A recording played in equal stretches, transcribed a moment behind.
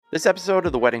This episode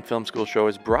of the Wedding Film School Show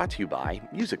is brought to you by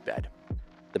MusicBed,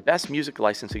 the best music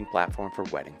licensing platform for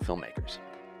wedding filmmakers.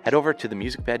 Head over to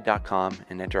themusicbed.com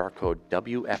and enter our code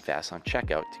WFS on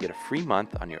checkout to get a free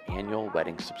month on your annual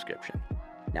wedding subscription.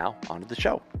 Now, on to the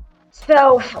show.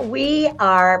 So we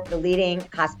are the leading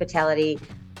hospitality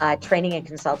training and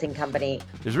consulting company.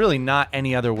 There's really not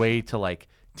any other way to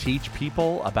teach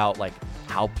people about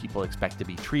how people expect to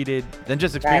be treated than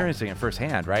just experiencing it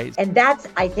firsthand, right? And that's,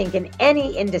 I think, in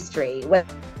any industry,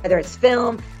 whether it's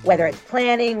film, whether it's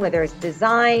planning, whether it's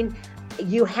design,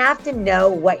 you have to know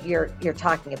what you're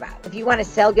talking about. If you want to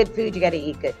sell good food, you got to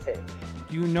eat good food.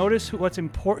 You notice what's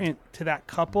important to that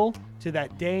couple, to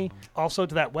that day, also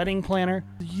to that wedding planner.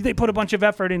 They put a bunch of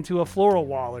effort into a floral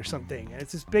wall or something.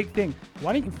 It's this big thing.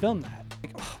 Why didn't you film that?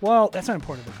 Well, that's not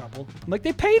important to the couple.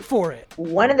 They paid for it.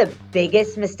 One of the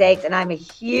biggest mistakes, and I'm a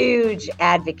huge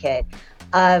advocate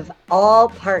of all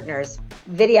partners,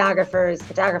 videographers,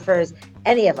 photographers,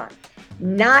 any of them,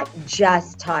 not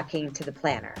just talking to the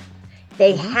planner.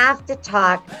 They have to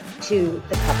talk to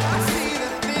the couple.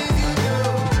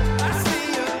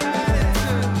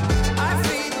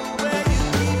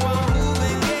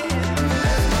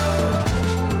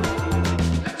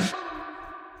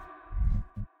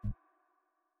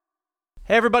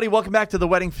 Hey everybody, welcome back to the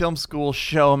Wedding Film School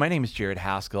Show. My name is Jared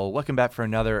Haskell. Welcome back for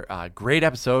another great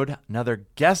episode, another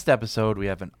guest episode. We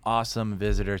have an awesome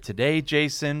visitor today.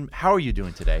 Jason, how are you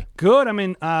doing today? Good. I'm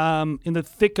in the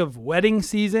thick of wedding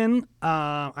season.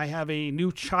 I have a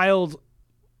new child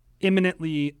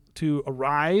imminently to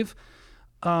arrive.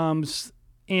 And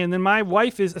then my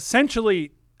wife is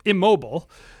essentially immobile.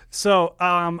 So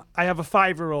I have a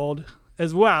 5-year-old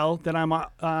as well that I'm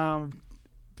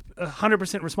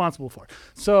 100% responsible for.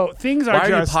 So things are Why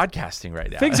just... Why are you podcasting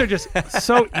right now? Things are just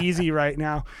so easy right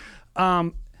now.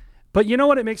 But you know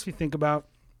what it makes me think about?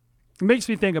 It makes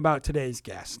me think about today's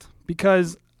guest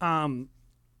because I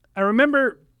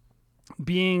remember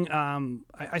being...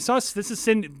 I saw... This is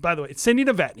Cindy... By the way, it's Cindy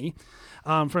Novotny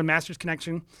from Masters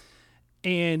Connection.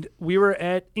 And we were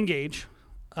at Engage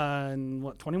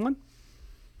in, 21?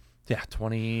 Yeah,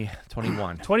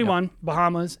 21. 21, Yep.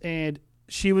 Bahamas. And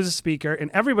she was a speaker, and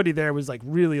everybody there was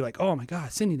really oh my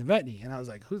God, Cindy Novotny. And I was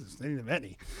like, who's Cindy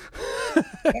Novotny?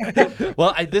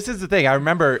 Well, this is the thing. I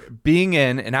remember being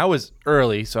in, and I was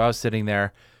early, so I was sitting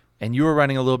there, and you were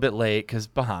running a little bit late because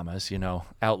Bahamas,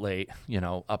 out late,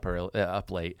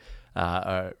 up late,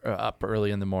 up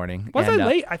early in the morning. Was I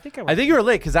late? I think I was. I think you were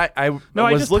late because I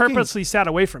was just purposely sat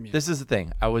away from you. This is the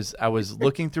thing. I was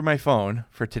looking through my phone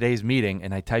for today's meeting,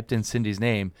 and I typed in Cindy's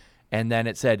name, and then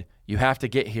it said, you have to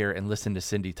get here and listen to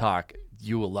Cindy talk.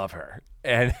 You will love her.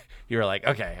 And you were like,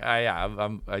 okay,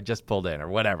 I just pulled in or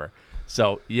whatever.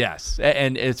 So yes.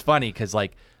 And it's funny because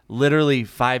literally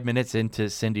 5 minutes into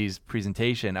Cindy's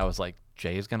presentation, I was like,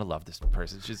 Jay is going to love this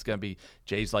person. She's going to be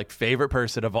Jay's favorite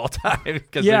person of all time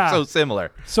because they're so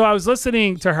similar. So I was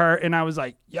listening to her and I was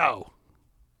like, yo,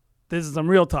 this is some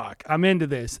real talk. I'm into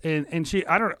this. And she,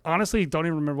 honestly don't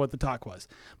even remember what the talk was,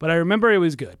 but I remember it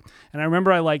was good. And I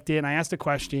remember I liked it and I asked a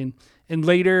question, and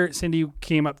later Cindy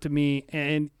came up to me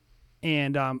and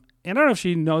I don't know if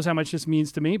she knows how much this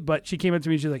means to me, but she came up to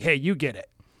me and she's like, hey, you get it.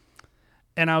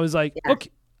 And I was like, yeah.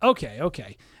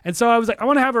 Okay. And so I was like, I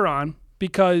want to have her on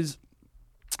because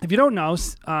if you don't know,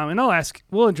 and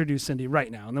we'll introduce Cindy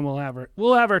right now and then we'll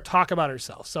have her talk about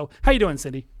herself. So how you doing,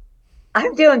 Cindy?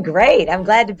 I'm doing great. I'm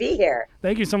glad to be here.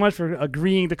 Thank you so much for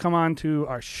agreeing to come on to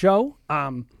our show.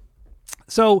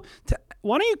 So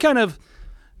why don't you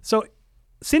so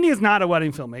Cindy is not a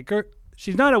wedding filmmaker.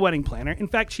 She's not a wedding planner. In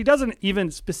fact, she doesn't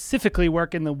even specifically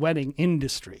work in the wedding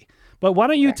industry. But why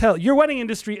don't you tell your wedding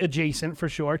industry adjacent for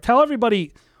sure. Tell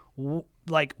everybody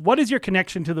what is your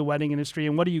connection to the wedding industry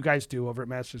and what do you guys do over at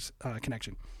Masters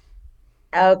Connection?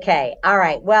 Okay. All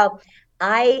right. Well,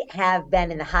 I have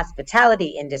been in the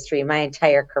hospitality industry my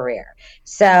entire career.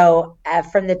 So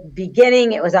from the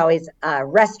beginning, it was always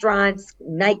restaurants,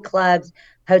 nightclubs,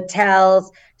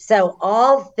 hotels. So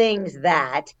all things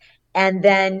that. And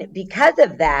then because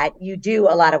of that, you do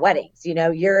a lot of weddings.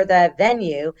 You're the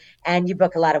venue and you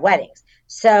book a lot of weddings.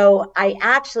 So I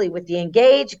actually, with the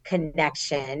Engage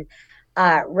connection,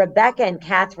 Rebecca and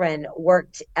Catherine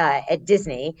worked at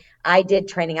Disney. I did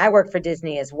training. I worked for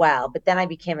Disney as well, but then I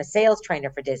became a sales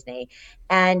trainer for Disney.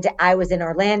 And I was in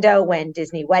Orlando when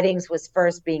Disney Weddings was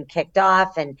first being kicked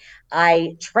off. And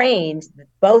I trained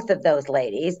both of those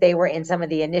ladies. They were in some of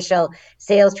the initial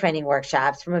sales training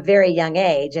workshops from a very young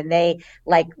age. And they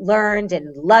learned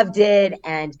and loved it.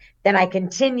 And then I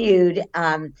continued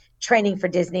training for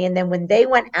Disney. And then when they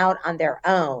went out on their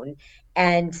own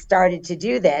and started to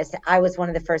do this, I was one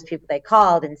of the first people they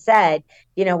called and said,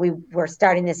 we were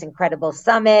starting this incredible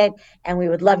summit and we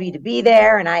would love you to be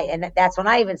there. And that's when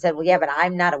I even said, well, yeah, but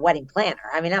I'm not a wedding planner.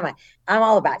 I mean, I'm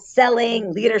all about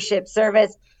selling, leadership,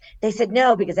 service. They said,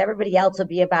 no, because everybody else will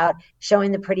be about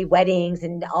showing the pretty weddings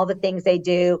and all the things they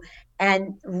do.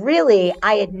 And really,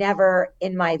 I had never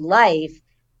in my life,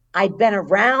 I'd been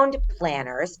around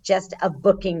planners just of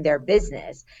booking their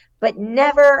business, but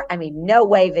never, I mean, no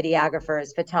way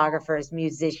videographers, photographers,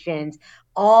 musicians,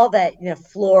 all the,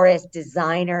 florists,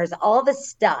 designers, all the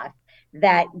stuff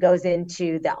that goes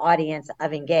into the audience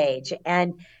of Engage.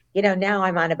 And, now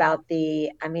I'm on about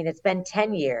it's been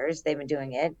 10 years they've been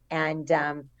doing it. And,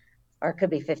 or it could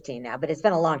be 15 now, but it's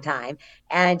been a long time.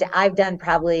 And I've done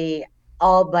probably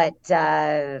all but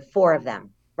 4 of them,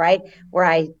 right? Where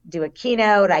I do a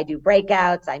keynote, I do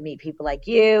breakouts, I meet people like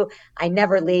you. I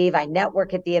never leave. I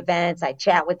network at the events. I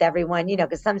chat with everyone,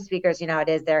 because some speakers, it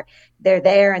is, they're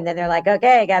there and then they're like,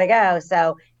 okay, I gotta go.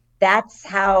 So that's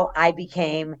how I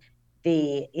became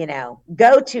the,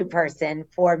 go-to person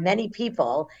for many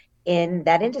people in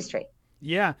that industry.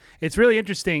 Yeah, it's really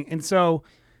interesting. And so,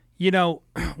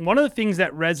 one of the things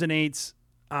that resonates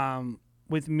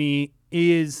with me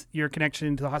is your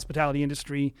connection to the hospitality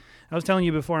industry. I was telling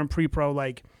you before in pre-pro,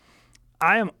 like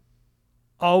I am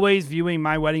always viewing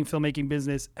my wedding filmmaking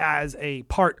business as a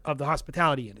part of the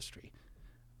hospitality industry.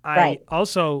 I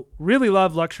also really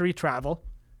love luxury travel.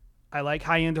 I like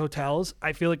high-end hotels.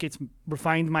 I feel like it's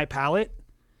refined my palate.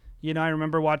 I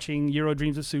remember watching Euro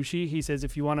Dreams of Sushi. He says,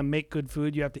 if you want to make good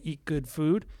food, you have to eat good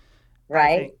food.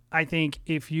 Right. I think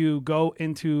if you go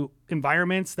into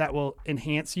environments that will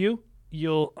enhance you,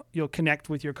 you'll connect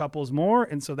with your couples more.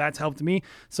 And so that's helped me.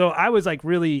 So I was like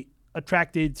really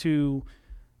attracted to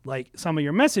like some of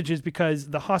your messages because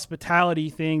the hospitality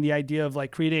thing, the idea of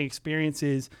like creating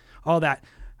experiences, all that.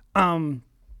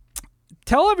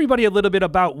 Tell everybody a little bit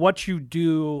about what you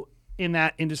do in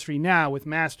that industry now with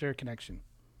Master Connection.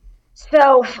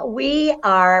 So we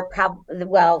are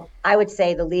I would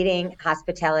say the leading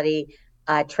hospitality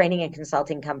training and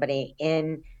consulting company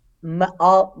in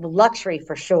all luxury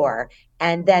for sure.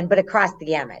 And then, but across the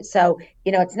gamut. So,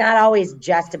 it's not always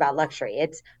just about luxury.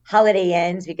 It's Holiday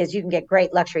Inns because you can get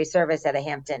great luxury service at a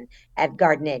Hampton, at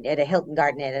Garden Inn, at a Hilton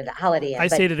Garden Inn, at a Holiday Inn. I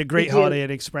stayed at a great Holiday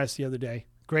Inn Express the other day.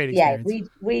 Great experience. Yeah,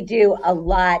 we do a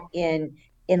lot in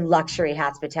luxury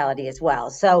hospitality as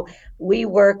well. So we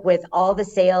work with all the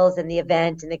sales and the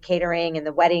event and the catering and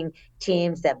the wedding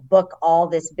teams that book all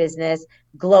this business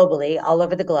globally, all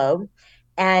over the globe.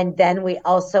 And then we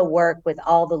also work with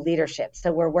all the leadership.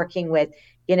 So we're working with,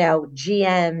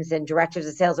 GMs and directors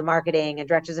of sales and marketing and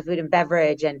directors of food and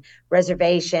beverage and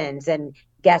reservations and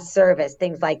guest service,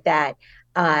 things like that,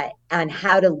 on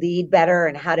how to lead better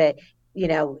and how to,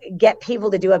 get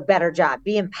people to do a better job,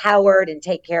 be empowered and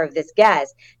take care of this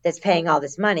guest that's paying all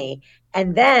this money.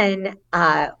 And then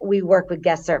we work with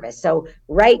guest service. So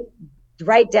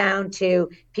right down to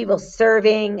people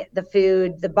serving the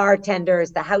food, the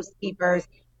bartenders, the housekeepers,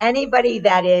 anybody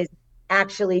that is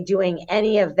actually doing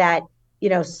any of that,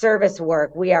 service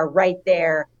work. We are right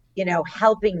there,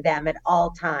 helping them at all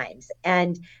times.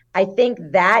 And I think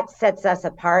that sets us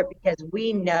apart because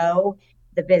we know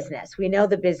the business. We know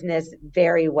the business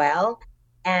very well.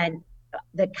 And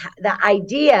the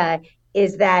idea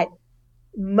is that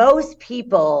most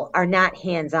people are not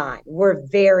hands-on. We're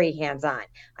very hands-on.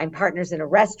 I'm partners in a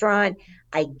restaurant.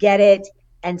 I get it.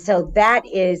 And so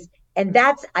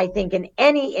that's, I think, in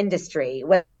any industry,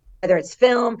 whether it's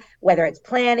film, whether it's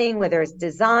planning, whether it's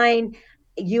design,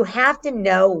 you have to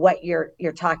know what you're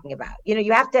talking about.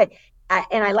 You have to,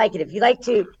 and I like it. If you like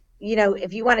to,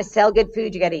 if you want to sell good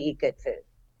food, you got to eat good food,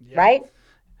 right?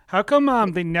 How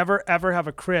come they never, ever have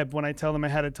a crib when I tell them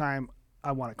ahead of time,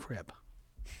 I want a crib?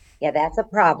 Yeah, that's a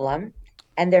problem.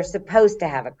 And they're supposed to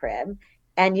have a crib.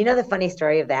 And the funny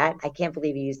story of that, I can't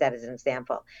believe you used that as an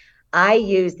example. I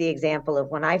use the example of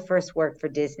when I first worked for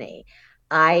Disney.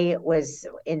 I was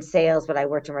in sales, but I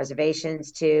worked in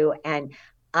reservations too. And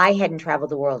I hadn't traveled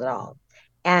the world at all.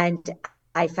 And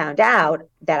I found out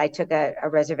that I took a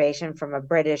reservation from a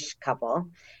British couple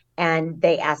and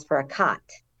they asked for a cot.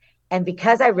 And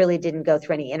because I really didn't go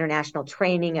through any international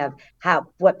training of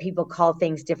what people call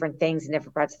different things in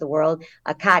different parts of the world,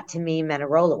 a cot to me meant a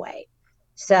rollaway.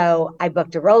 So I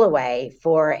booked a rollaway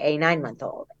for a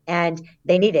 9-month-old and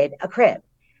they needed a crib.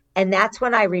 And that's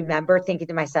when I remember thinking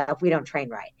to myself, we don't train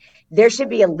right. There should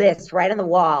be a list right on the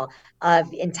wall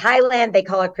of, in Thailand, they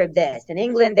call a crib this. In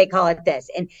England, they call it this.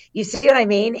 And you see what I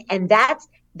mean? And that's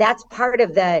part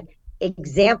of the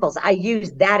examples. I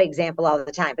use that example all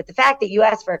the time. But the fact that you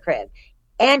ask for a crib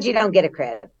and you don't get a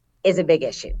crib is a big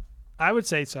issue. I would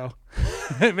say so.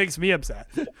 It makes me upset,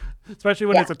 especially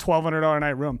when it's a $1,200 a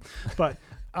night room. But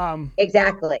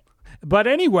exactly. But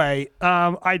anyway,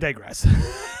 I digress.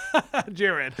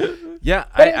 Jared. Yeah,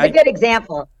 But it's a good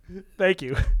example. Thank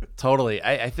you. Totally.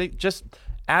 I think just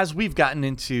as we've gotten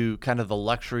into kind of the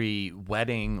luxury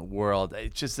wedding world,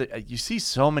 it's just that you see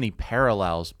so many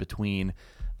parallels between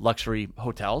luxury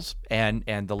hotels and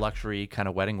the luxury kind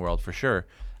of wedding world for sure.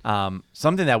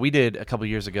 Something that we did a couple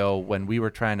years ago when we were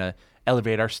trying to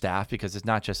elevate our staff, because it's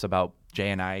not just about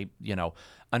Jay and I,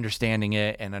 understanding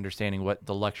it and understanding what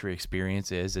the luxury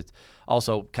experience is. It's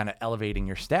also kind of elevating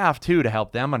your staff too, to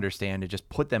help them understand and just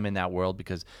put them in that world,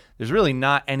 because there's really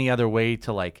not any other way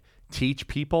to like teach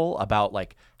people about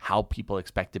like how people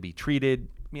expect to be treated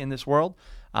in this world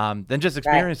than just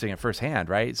experiencing it firsthand.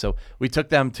 Right. So we took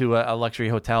them to a luxury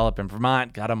hotel up in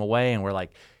Vermont, got them away, and we're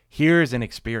like, here's an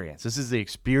experience. This is the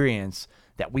experience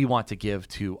that we want to give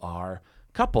to our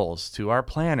couples, to our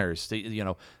planners,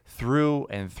 through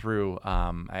and through,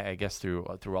 I guess through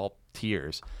all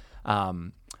tiers.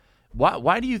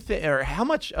 Why do you think, or how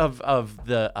much of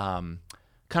the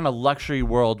kind of luxury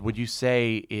world would you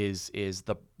say is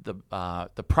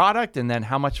the product, and then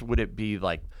how much would it be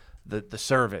like the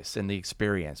service and the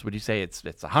experience? Would you say it's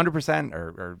 100%,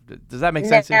 or does that make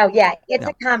sense? No, yeah, it's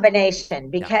a combination,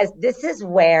 because this is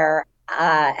where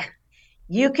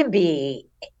you can be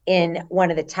in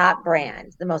one of the top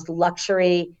brands, the most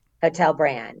luxury hotel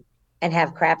brand, and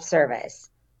have crap service,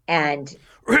 and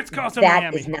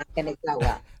that is not going to go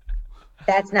well.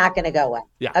 That's not going to go well.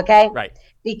 Yeah. Okay. Right.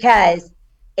 Because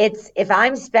if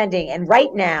I'm spending, and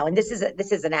right now, and this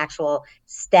is an actual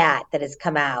stat that has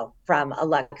come out from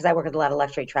because I work with a lot of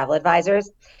luxury travel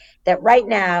advisors, that right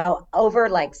now over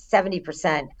like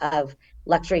 70% of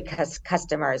luxury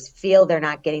customers feel they're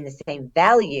not getting the same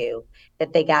value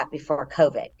that they got before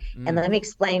COVID. And let me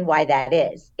explain why that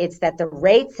is. It's that the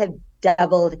rates have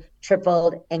doubled,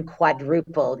 tripled, and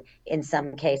quadrupled in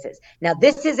some cases. Now,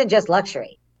 this isn't just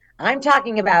luxury. I'm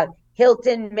talking about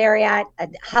Hilton, Marriott,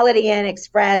 Holiday Inn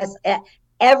Express.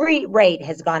 Every rate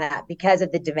has gone up because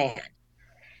of the demand.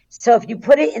 So if you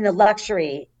put it in the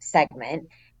luxury segment,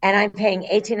 and I'm paying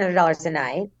 $1,800 a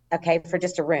night, okay, for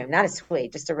just a room, not a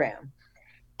suite, just a room,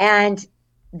 and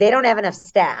they don't have enough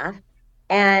staff,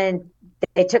 and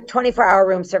they took 24-hour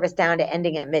room service down to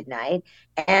ending at midnight,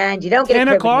 and you don't get 10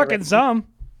 o'clock and some.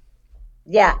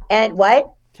 Yeah, and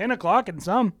what? 10 o'clock and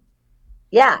some.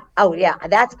 Yeah. Oh, yeah.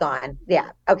 That's gone. Yeah.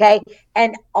 Okay.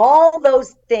 And all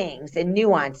those things and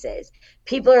nuances,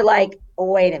 people are like, oh,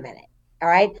 wait a minute. All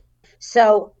right.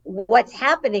 So what's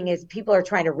happening is people are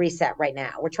trying to reset right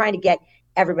now. We're trying to get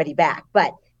everybody back.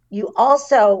 But you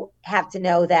also have to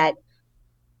know that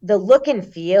the look and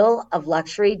feel of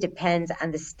luxury depends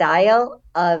on the style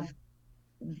of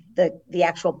the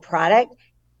actual product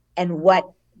and what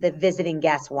the visiting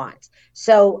guest wants.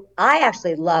 So I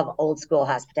actually love old school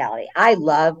hospitality. I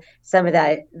love some of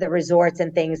the resorts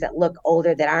and things that look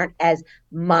older, that aren't as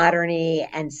modern-y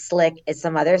and slick as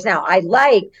some others. Now, I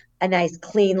like a nice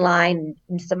clean line,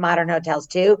 some modern hotels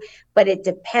too, but it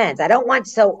depends. I don't want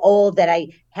so old that I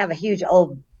have a huge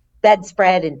old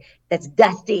bedspread and that's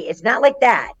dusty. It's not like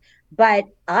that. But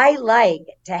I like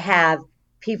to have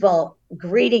people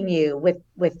greeting you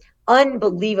with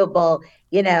unbelievable,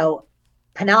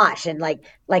 panache and like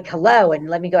hello, and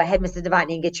let me go ahead, Mrs.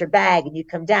 Novotny, and get your bag, and you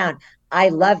come down. I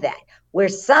love that. Where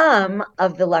some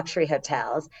of the luxury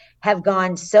hotels have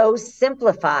gone so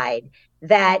simplified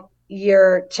that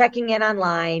you're checking in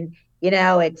online,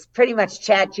 it's pretty much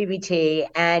chat GBT,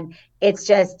 and it's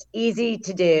just easy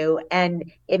to do, and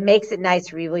it makes it nice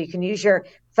for people. You can use your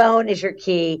phone as your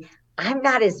key.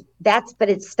 But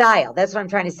it's style. That's what I'm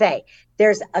trying to say.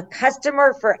 There's a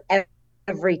customer for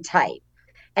every type.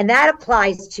 And that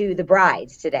applies to the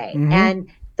brides today and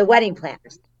the wedding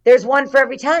planners. There's one for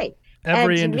every type. And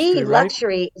to me,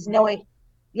 luxury is knowing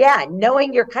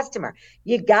your customer.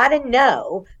 You got to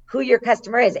know who your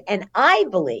customer is. And I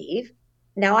believe,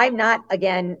 now I'm not,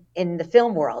 again, in the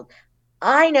film world,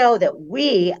 I know that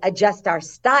we adjust our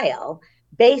style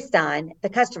based on the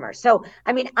customer. So,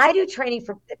 I do training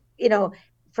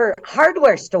for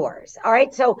hardware stores. All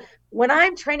right. So when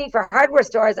I'm training for hardware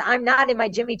stores, I'm not in my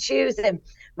Jimmy Choos and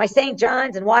my St.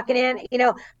 John's and walking in,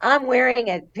 I'm wearing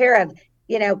a pair of,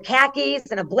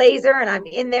 khakis and a blazer, and I'm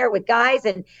in there with guys,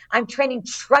 and I'm training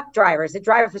truck drivers that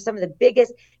drive for some of the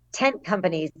biggest tent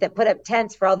companies that put up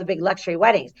tents for all the big luxury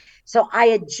weddings. So I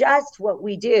adjust what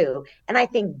we do. And I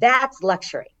think that's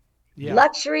luxury. Yeah.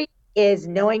 Luxury is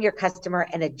knowing your customer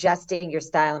and adjusting your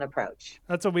style and approach.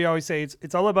 That's what we always say.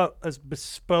 It's all about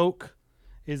bespoke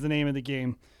is the name of the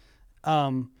game.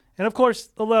 And And of course,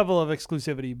 the level of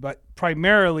exclusivity, but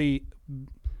primarily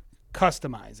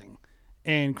customizing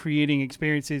and creating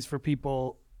experiences for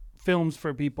people, films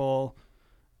for people,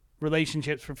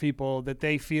 relationships for people that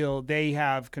they feel they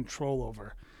have control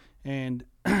over and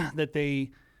that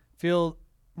they feel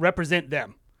represent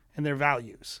them and their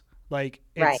values. Like,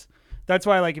 that's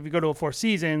why, like, if you go to a Four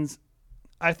Seasons,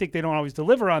 I think they don't always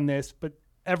deliver on this, but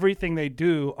everything they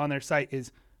do on their site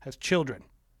has children.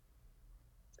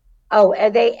 Oh,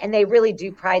 and they really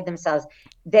do pride themselves.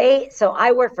 So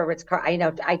I work for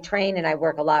Ritz-Carlton. I train and I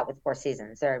work a lot with Four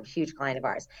Seasons. They're a huge client of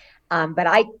ours. But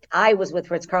I was with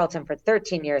Ritz-Carlton for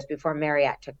 13 years before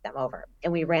Marriott took them over,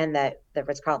 and we ran the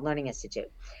Ritz-Carlton Learning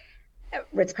Institute.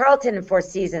 Ritz-Carlton and Four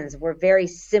Seasons were very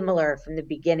similar from the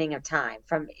beginning of time,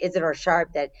 from Isidore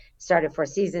Sharp that started Four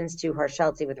Seasons to Horst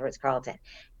Schulze with Ritz-Carlton.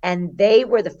 And they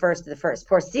were the first of the first.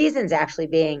 Four Seasons actually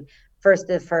being first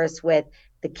of the first with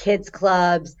the kids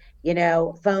clubs,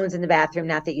 phones in the bathroom,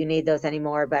 not that you need those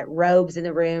anymore, but robes in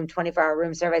the room, 24-hour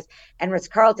room service. And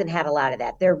Ritz-Carlton had a lot of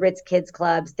that. Their Ritz Kids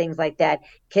Clubs, things like that,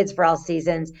 kids for all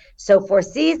seasons. So Four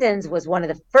Seasons was one of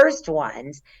the first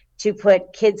ones to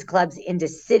put kids clubs into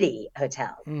city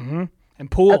hotels. Mm-hmm.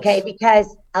 And pools. Okay,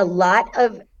 because a lot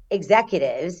of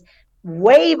executives,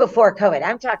 way before COVID,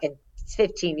 I'm talking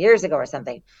 15 years ago or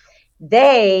something,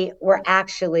 they were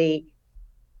actually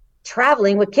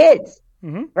traveling with kids,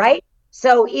 right?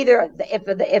 So either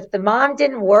if the mom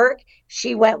didn't work,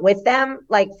 she went with them,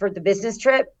 like for the business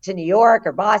trip to New York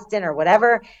or Boston or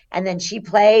whatever, and then she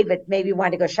played, but maybe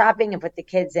wanted to go shopping and put the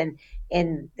kids in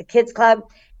the kids club.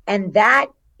 And that,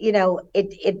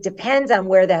 it depends on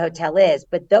where the hotel is,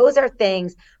 but those are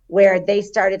things where they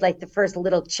started like the first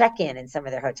little check-in in some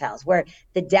of their hotels, where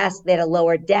the desk, they had a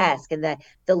lower desk, and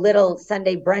the little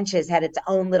Sunday brunches had its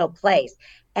own little place.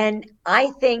 And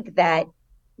I think that,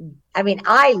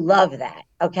 I love that.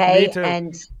 Okay. Me too.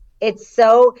 And it's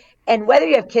so, and whether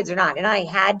you have kids or not, and I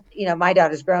had, my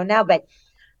daughter's grown now, but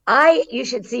you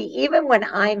should see, even when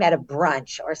I'm at a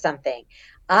brunch or something,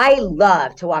 I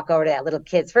love to walk over to that little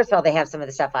kids. First of all, they have some of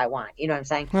the stuff I want. You know what I'm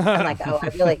saying? I'm like,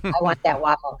 I want that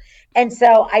waffle. And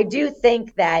so I do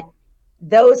think that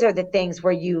those are the things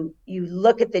where you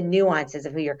look at the nuances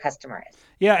of who your customer is.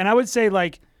 Yeah. And I would say,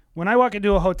 like, when I walk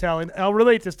into a hotel, and I'll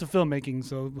relate this to filmmaking,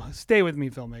 so stay with me,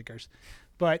 filmmakers.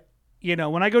 But,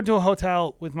 when I go to a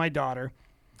hotel with my daughter,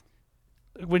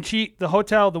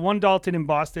 the one Dalton in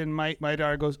Boston, my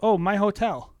daughter goes, "Oh, my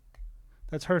hotel."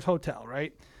 That's her hotel,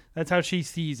 right? That's how she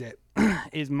sees it,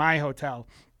 is my hotel.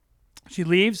 She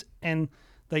leaves, and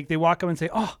like they walk up and say,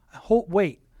 "Oh,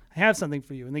 wait, I have something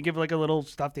for you." And they give like a little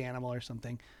stuffed animal or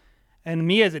something. And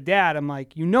me as a dad, I'm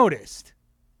like, "You noticed."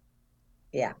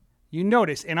 Yeah. You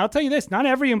notice. And I'll tell you this, not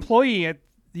every employee at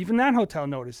even that hotel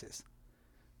notices.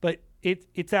 But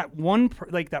it's that one,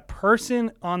 that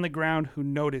person on the ground who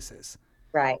notices.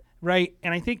 Right. Right.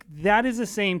 And I think that is the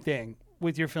same thing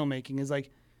with your filmmaking, is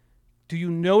like, do you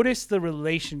notice the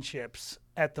relationships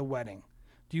at the wedding?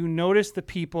 Do you notice the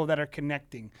people that are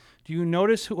connecting? Do you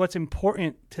notice what's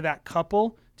important to that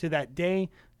couple, to that day,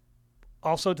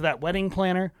 also to that wedding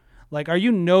planner? Like, are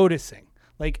you noticing?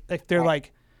 Like, if they're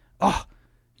like, "Oh,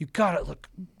 you got to look,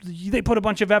 they put a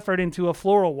bunch of effort into a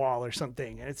floral wall or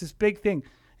something, and it's this big thing,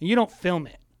 and you don't film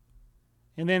it."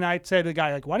 And then I'd say to the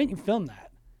guy, like, "Why didn't you film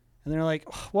that?" And they're like,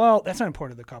 "Oh, well, that's not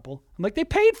important to the couple." I'm like, "They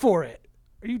paid for it.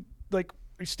 Are you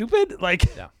stupid?"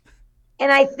 Like, yeah.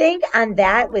 And I think on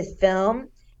that with film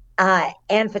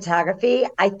and photography,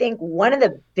 I think one of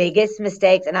the biggest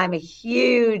mistakes, and I'm a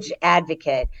huge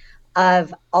advocate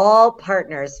of all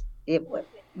partners,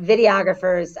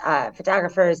 videographers,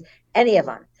 photographers, any of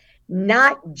them,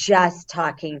 not just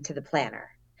talking to the planner.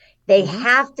 They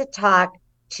have to talk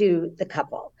to the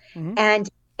couple. And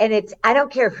it's, I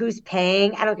don't care who's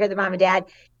paying. I don't care the mom and dad.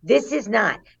 This is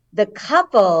not the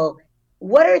couple.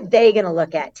 What are they going to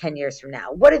look at 10 years from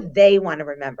now? What do they want to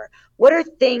remember? What are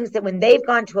things that when they've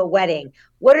gone to a wedding,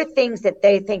 what are things that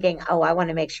they're thinking, "Oh, I want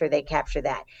to make sure they capture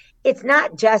that"? It's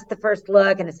not just the first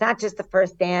look, and it's not just the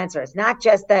first dance, or it's not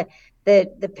just the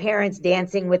parents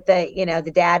dancing with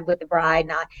the dad with the bride.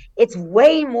 Not, it's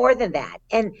way more than that.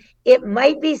 And it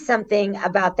might be something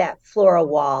about that floral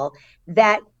wall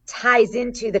that ties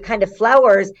into the kind of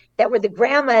flowers that were the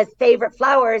grandma's favorite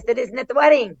flowers that isn't at the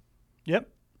wedding. Yep.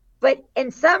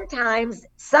 And sometimes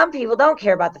some people don't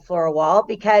care about the floral wall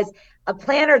because a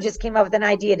planner just came up with an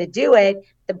idea to do it.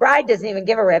 The bride doesn't even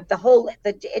give a rip.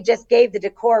 It just gave the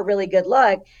decor a really good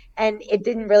look, and it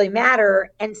didn't really matter.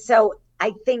 And so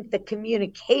I think the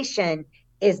communication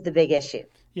is the big issue.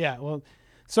 Yeah. Well,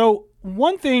 so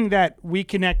one thing that we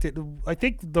connected, I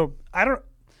think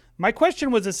my question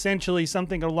was essentially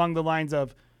something along the lines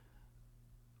of,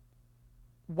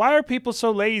 why are people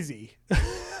so lazy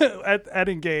at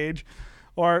Engage,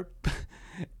 or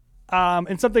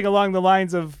and something along the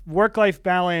lines of work-life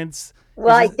balance?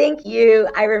 Well,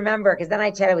 I remember, because then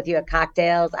I chatted with you at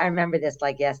cocktails. I remember this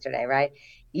like yesterday, right?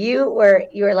 You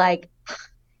were like,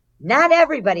 not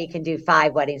everybody can do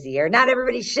 5 weddings a year. Not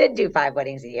everybody should do 5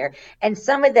 weddings a year. And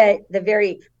some of the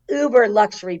very uber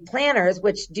luxury planners,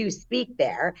 which do speak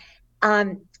there,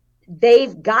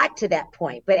 they've got to that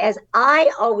point. But as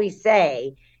I always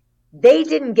say, they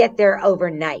didn't get there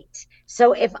overnight.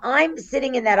 So if I'm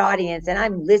sitting in that audience and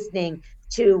I'm listening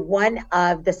to one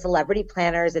of the celebrity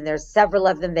planners, and there's several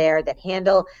of them there that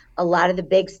handle a lot of the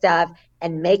big stuff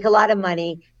and make a lot of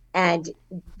money, and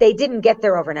they didn't get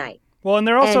there overnight. Well, and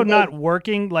they're also not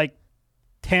working like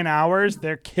 10 hours.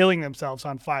 They're killing themselves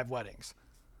on 5 weddings.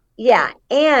 Yeah,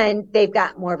 and they've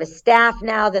got more of a staff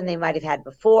now than they might have had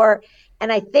before.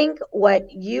 And I think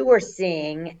what you were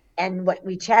seeing and what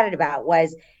we chatted about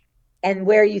was, and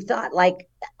where you thought, like,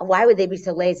 why would they be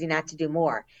so lazy not to do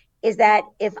more, is that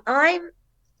if I'm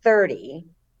 30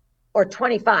 or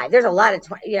 25, there's a lot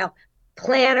of,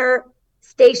 planner,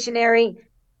 stationery,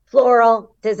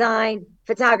 floral, design,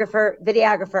 photographer,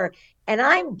 videographer, and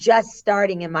I'm just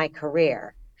starting in my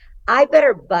career. I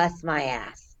better bust my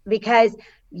ass, because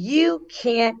you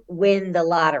can't win the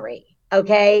lottery,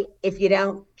 okay, if you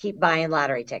don't keep buying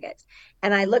lottery tickets.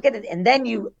 And I look at it, and then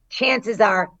chances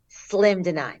are slim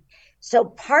to none. So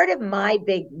part of my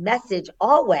big message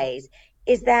always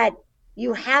is that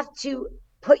you have to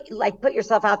put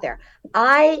yourself out there.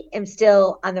 I am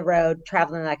still on the road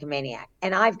traveling like a maniac,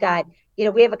 and I've got,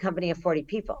 we have a company of 40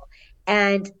 people,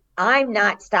 and I'm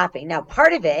not stopping. Now,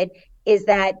 part of it is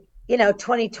that,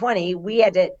 2020, we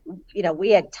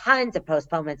had tons of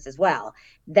postponements as well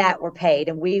that were paid,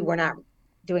 and we were not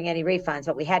doing any refunds,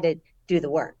 but we had to do the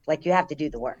work. Like, you have to do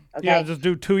the work. Okay. Yeah, just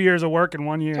do 2 years of work in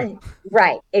 1 year.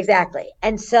 Right, exactly.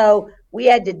 And so we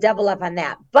had to double up on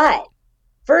that. But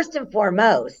first and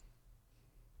foremost,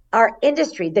 our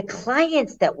industry, the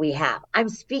clients that we have, I'm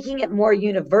speaking at more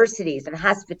universities and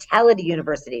hospitality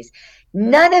universities.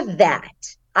 None of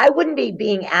that. I wouldn't be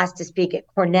being asked to speak at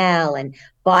Cornell and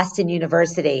Boston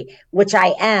University, which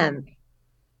I am,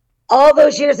 all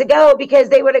those years ago, because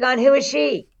they would have gone, who is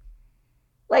she?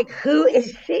 Like, who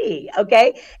is she?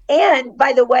 Okay. And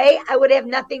by the way, I would have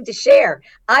nothing to share.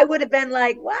 I would have been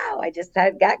like, wow, I just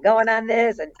got going on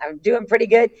this and I'm doing pretty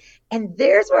good. And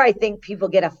there's where I think people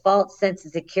get a false sense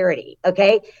of security.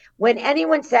 Okay. When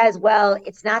anyone says, well,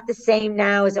 it's not the same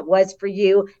now as it was for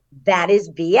you, that is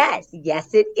BS.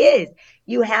 Yes, it is.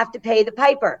 You have to pay the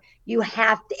piper. You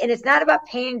have to, and it's not about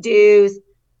paying dues.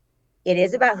 It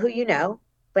is about who you know.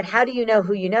 But how do you know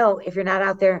who you know if you're not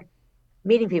out there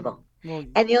meeting people?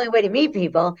 And the only way to meet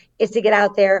people is to get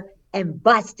out there and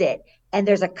bust it. And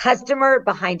there's a customer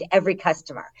behind every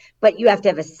customer. But you have to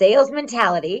have a sales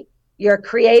mentality. You're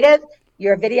creative.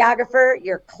 You're a videographer.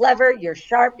 You're clever. You're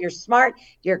sharp. You're smart.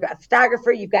 You're a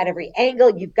photographer. You've got every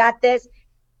angle. You've got this.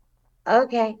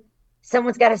 Okay.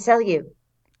 Someone's got to sell you.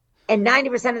 And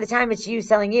 90% of the time, it's you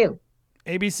selling you.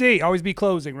 ABC, always be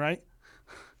closing, right?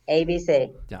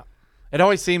 ABC. Yeah. It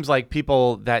always seems like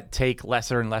people that take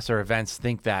lesser and lesser events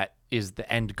think that is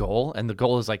the end goal. And the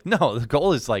goal is like, no, the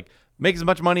goal is like make as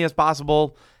much money as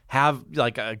possible, have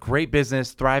like a great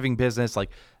business, thriving business.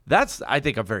 Like that's, I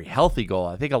think, a very healthy goal.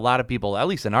 I think a lot of people, at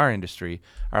least in our industry,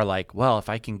 are like, well, if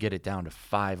I can get it down to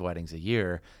 5 weddings a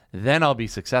year, then I'll be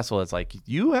successful. It's like,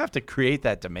 you have to create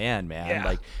that demand, man. Yeah.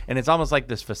 Like, and it's almost like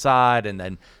this facade. And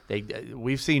then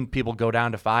we've seen people go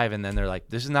down to 5 and then they're like,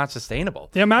 this is not sustainable.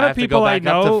 The amount I of have people to go I back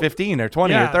know, up to 15 or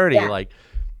 20 Yeah. or 30. Yeah. Like,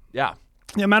 yeah.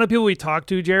 the amount of people we talk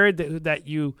to, Jared,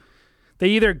 they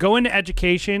either go into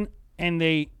education and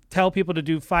they tell people to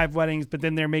do 5 weddings, but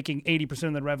then they're making 80%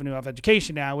 of the revenue off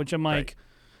education now, which I'm like,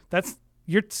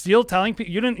 you're still telling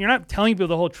people, you're not telling people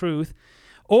the whole truth.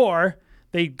 Or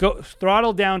they go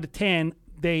throttle down to 10.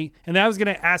 And I was going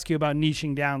to ask you about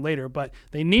niching down later, but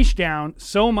they niche down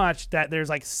so much that there's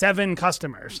like 7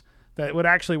 customers that would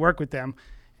actually work with them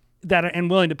that are and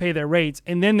willing to pay their rates.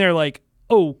 And then they're like,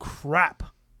 oh crap,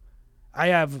 I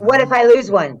have. What if I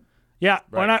lose one? Yeah,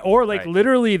 Right. or like Right.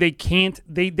 literally they can't.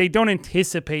 They don't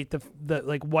anticipate the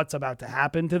like what's about to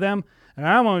happen to them. And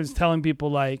I'm always telling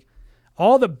people like,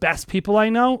 all the best people I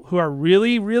know who are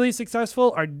really really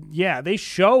successful are they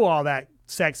show all that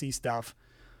sexy stuff.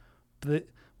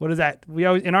 What is that? We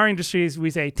always in our industries we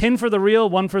say 10 for the real,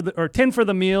 10 for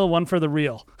the meal, 1 for the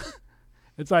real.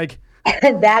 It's like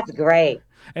That's great.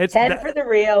 it's 10 for the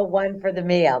real, 1 for the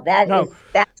meal.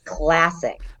 That's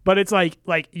classic. But it's like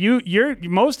you're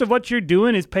most of what you're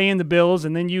doing is paying the bills,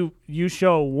 and then you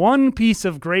show one piece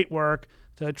of great work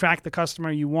to attract the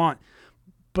customer you want.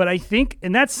 But I think,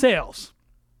 and that's sales.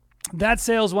 That's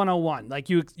sales 101. Like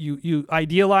you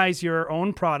idealize your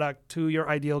own product to your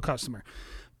ideal customer.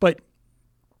 But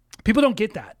people don't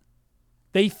get that.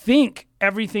 They think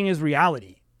everything is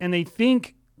reality, and they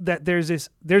think that there's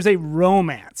a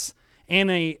romance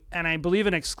and I believe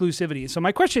in exclusivity. So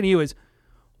my question to you is,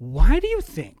 why do you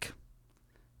think,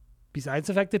 besides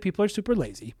the fact that people are super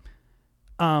lazy,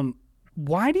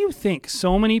 why do you think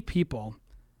so many people,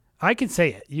 I can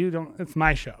say it, you don't, it's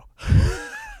my show.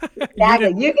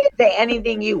 Exactly. You can say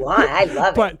anything you want. I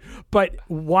love it. But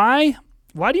why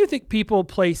do you think people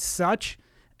place such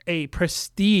a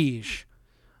prestige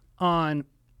on,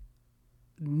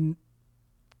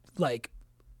 like,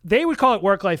 they would call it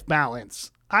work-life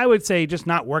balance. I would say just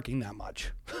not working that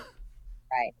much.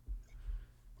 Right.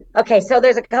 Okay, so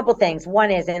there's a couple things. One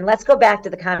is, and let's go back to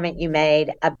the comment you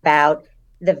made about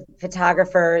the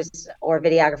photographers or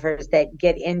videographers that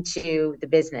get into the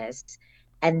business,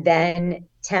 and then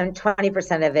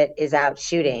 20% of it is out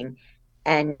shooting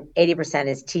and 80%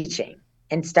 is teaching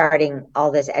and starting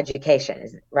all this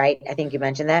education, right? I think you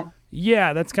mentioned that.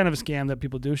 Yeah, that's kind of a scam that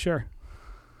people do, sure.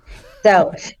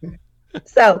 So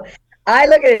I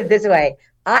look at it this way.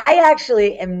 I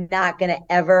actually am not going to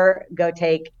ever go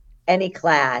take any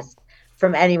class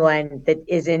from anyone that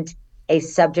isn't a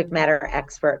subject matter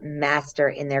expert master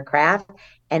in their craft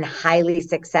and highly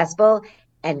successful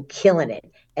and killing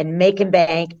it and making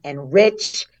bank and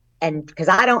rich. And because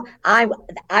I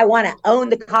want to own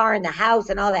the car and the house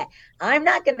and all that. I'm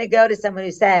not going to go to someone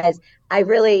who says, I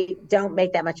really don't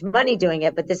make that much money doing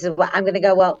it, but this is what I'm going to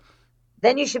go, well,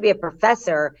 then you should be a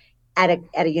professor at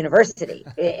a university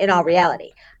in all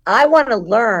reality. I want to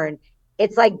learn.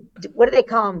 It's like, what do they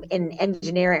call them in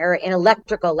engineering or in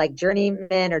electrical, like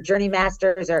journeymen or journey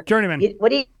masters or journeyman.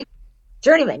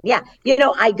 Journeyman. Yeah.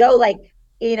 I go like,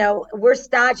 we're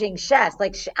staging chefs.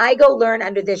 Like I go learn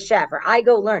under this chef or I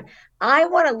go learn. I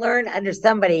want to learn under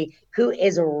somebody who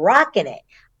is rocking it.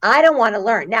 I don't want to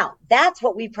learn. Now, that's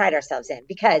what we pride ourselves in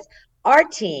because our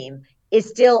team is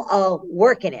still all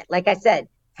working it. Like I said,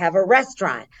 have a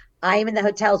restaurant. I am in the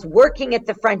hotels working at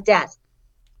the front desk.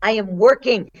 I am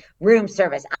working room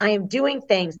service. I am doing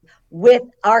things with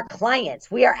our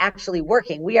clients. We are actually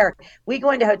working. We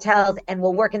go into hotels and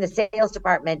we'll work in the sales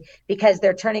department because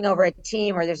they're turning over a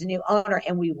team or there's a new owner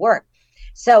and we work.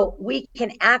 So we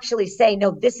can actually say,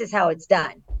 no, this is how it's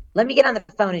done. Let me get on the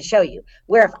phone and show you.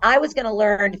 Where if I was going to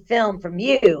learn film from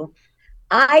you,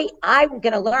 I'm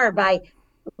going to learn by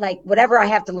like whatever I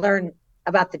have to learn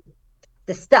about the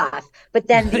stuff, but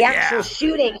then the actual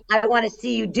shooting, I want to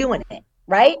see you doing it.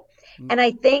 Right. And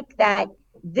I think that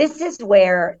this is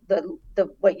where the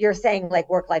what you're saying, like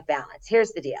work-life balance.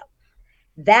 Here's the deal.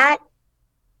 That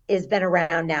has been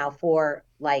around now for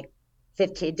like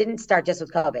 15. It didn't start just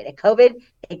with COVID. At COVID,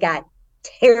 it got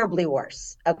terribly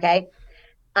worse. Okay.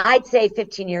 I'd say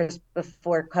 15 years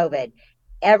before COVID,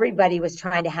 everybody was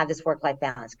trying to have this work-life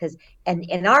balance because, and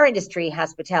in our industry,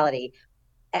 hospitality,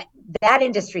 that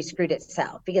industry screwed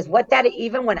itself because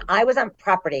even when I was on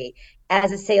property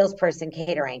as a salesperson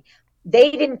catering,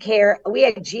 they didn't care. We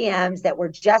had GMs that were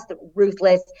just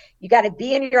ruthless. You got to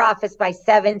be in your office by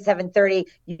 7:30.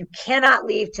 You cannot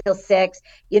leave till 6.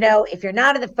 If you're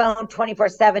not on the phone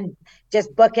 24/7,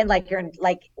 just booking like you're in,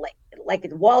 like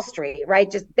Wall Street,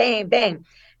 right? Just bang, bang.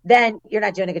 Then you're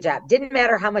not doing a good job. Didn't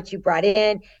matter how much you brought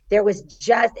in.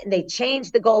 And they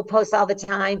changed the goalposts all the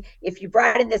time. If you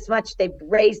brought in this much, they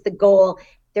raised the goal.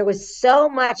 There was so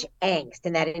much angst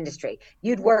in that industry.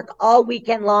 You'd work all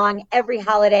weekend long, every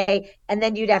holiday, and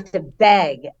then you'd have to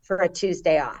beg for a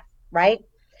Tuesday off, right?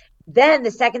 Then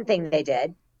the second thing they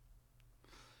did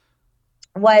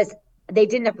was they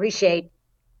didn't appreciate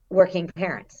working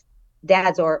parents,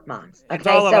 dads or moms. Okay? It's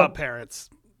all about parents.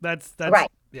 That's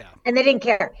right. Yeah. And they didn't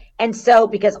care. And so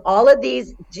because all of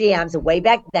these GMs way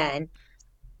back then,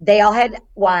 they all had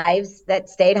wives that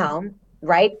stayed home,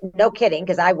 right? No kidding,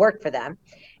 because I worked for them.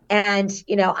 And,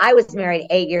 I was married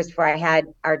 8 years before I had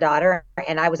our daughter,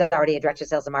 and I was already a director of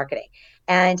sales and marketing.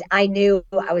 And I knew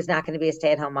I was not going to be a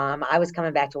stay-at-home mom. I was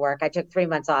coming back to work. I took 3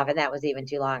 months off, and that was even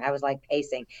too long. I was like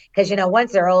pacing because,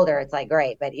 once they're older, it's like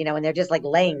great. But, when they're just like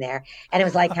laying there, and it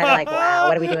was like kind of like, wow,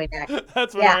 what are we doing next?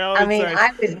 That's what I always say.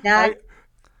 I was not.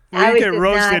 We get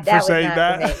roasted for saying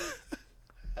that.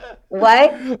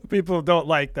 What? People don't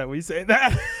like that we say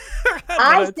that.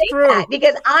 I say that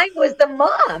because I was the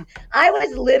mom. I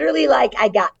was literally like, I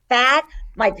got fat.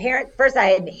 My parents, first I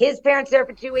had his parents there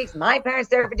for 2 weeks, my parents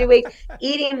there for 2 weeks,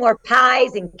 eating more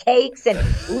pies and cakes and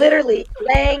literally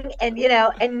laying and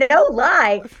no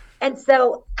lie. And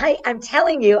so I'm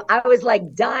telling you, I was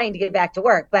like dying to get back to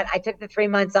work, but I took the 3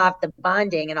 months off, the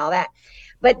bonding and all that.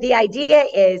 But the idea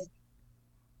is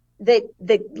that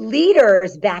the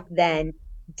leaders back then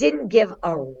didn't give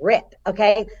a rip.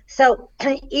 Okay. So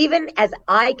even as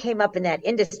I came up in that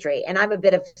industry, and I'm a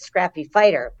bit of a scrappy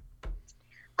fighter,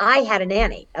 I had a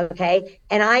nanny, okay?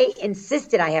 And I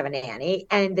insisted I have a nanny,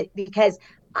 and because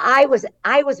I was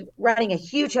running a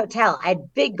huge hotel. I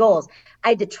had big goals. I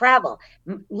had to travel.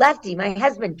 Lefty, my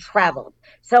husband, traveled.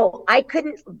 So I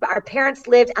couldn't, our parents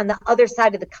lived on the other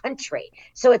side of the country.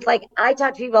 So it's like, I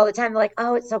talk to people all the time. They're like,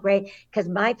 oh, it's so great because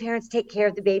my parents take care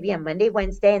of the baby on Monday,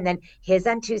 Wednesday, and then his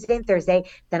on Tuesday and Thursday.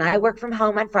 Then I work from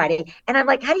home on Friday. And I'm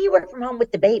like, how do you work from home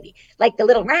with the baby? Like the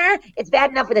little, it's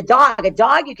bad enough with a dog. A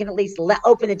dog, you can at least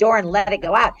open the door and let it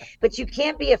go out. But you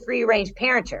can't be a free range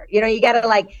parenter. You know, you got to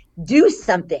like do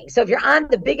something. So if you're on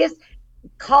the biggest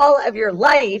call of your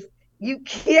life, you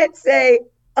can't say,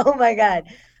 oh my God,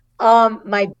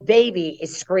 my baby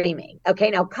is screaming. Okay,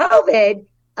 now COVID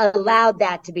allowed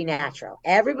that to be natural.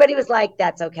 Everybody was like,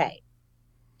 that's okay.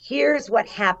 Here's what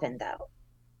happened though.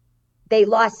 They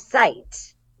lost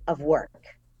sight of work.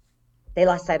 They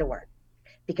lost sight of work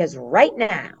because right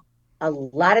now, a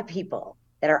lot of people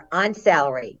that are on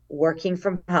salary working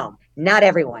from home, not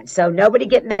everyone. So nobody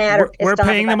get mad or pissed We're off.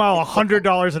 paying them all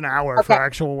 $100 an hour for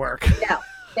actual work. No,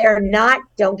 they're not.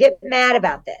 Don't get mad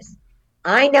about this.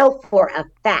 I know for a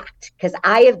fact, because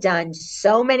I have done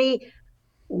so many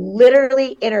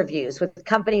literally interviews with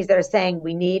companies that are saying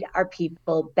we need our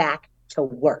people back to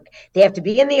work. They have to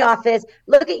be in the office.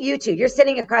 Look at you two. You're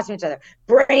sitting across from each other,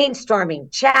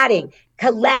 brainstorming, chatting,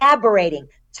 collaborating.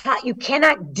 You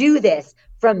cannot do this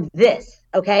from this,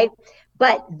 okay?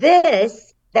 But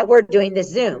this that we're doing,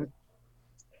 this Zoom,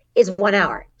 is 1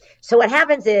 hour. So what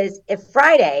happens is if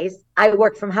Fridays I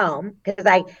work from home, because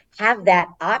I have that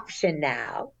option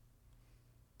now,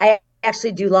 I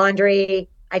actually do laundry,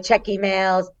 I check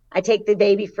emails, I take the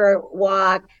baby for a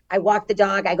walk, I walk the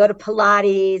dog, I go to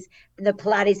Pilates, and the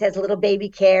Pilates has a little baby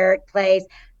care place,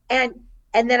 and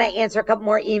then I answer a couple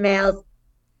more emails.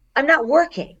 I'm not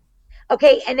working.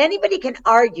 Okay, and anybody can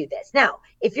argue this. Now,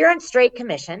 if you're on straight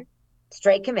commission,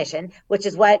 which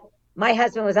is what my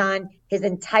husband was on his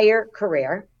entire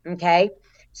career, okay,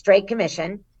 straight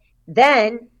commission,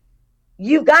 then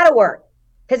you've got to work.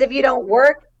 Because if you don't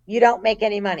work, you don't make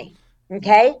any money,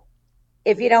 okay?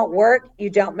 If you don't work, you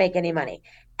don't make any money.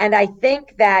 And I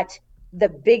think that the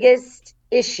biggest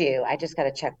issue, I just got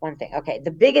to check one thing. Okay,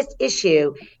 the biggest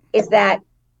issue is that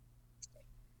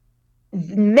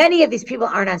many of these people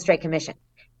aren't on straight commission.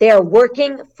 They are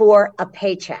working for a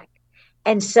paycheck.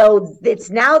 And so it's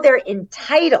now they're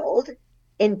entitled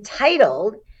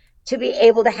to be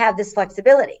able to have this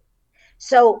flexibility.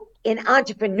 So in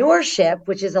entrepreneurship,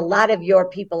 which is a lot of your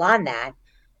people on that,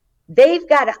 they've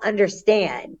got to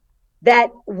understand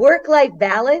that work-life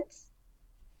balance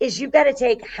is you've got to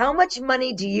take how much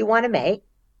money do you want to make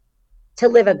to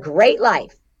live a great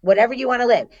life, whatever you want to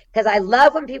live. Because I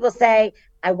love when people say,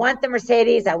 I want the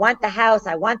Mercedes, I want the house,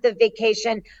 I want the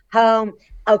vacation home,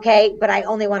 okay, but I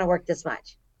only want to work this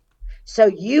much. So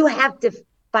you have to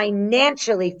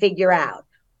financially figure out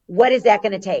what is that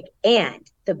going to take. And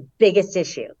the biggest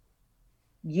issue,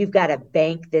 you've got to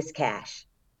bank this cash.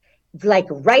 Like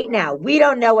right now, we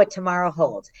don't know what tomorrow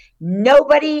holds.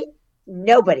 Nobody,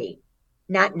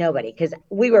 because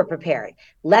we were prepared.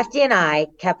 Lefty and I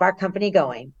kept our company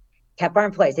going, kept our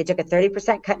employees. They took a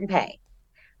 30% cut in pay,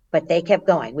 but they kept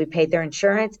going. We paid their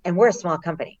insurance, and we're a small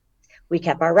company. We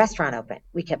kept our restaurant open.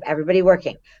 We kept everybody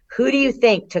working. Who do you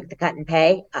think took the cut in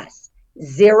pay? Us.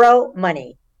 Zero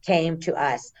money came to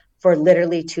us for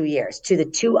literally 2 years, to the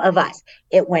two of us.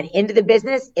 It went into the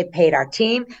business. It paid our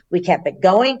team. We kept it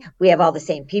going. We have all the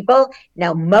same people.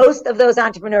 Now, most of those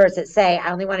entrepreneurs that say,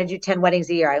 I only want to do 10 weddings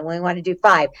a year. I only want to do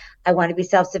 5. I want to be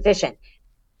self-sufficient.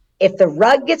 If the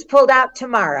rug gets pulled out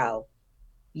tomorrow,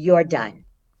 you're done.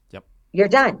 Yep. You're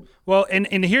done. Well, and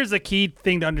here's the key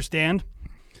thing to understand.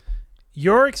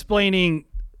 You're explaining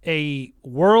a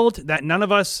world that none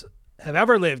of us have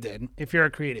ever lived in if you're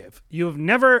a creative. You have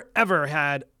never, ever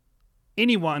had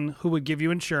anyone who would give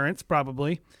you insurance,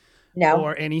 probably, No.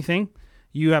 or anything.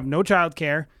 You have no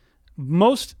childcare.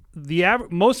 Most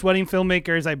wedding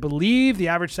filmmakers, I believe, the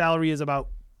average salary is about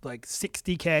like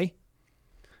 $60K.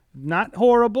 Not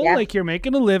horrible, Yep. like you're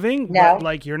making a living, No. but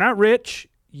like you're not rich.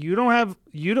 You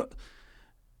don't.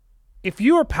 If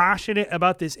you are passionate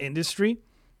about this industry,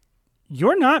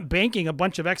 you're not banking a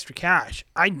bunch of extra cash.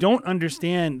 I don't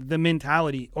understand the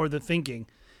mentality or the thinking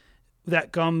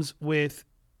that comes with,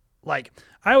 like,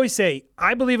 I always say,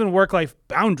 I believe in work-life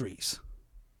boundaries.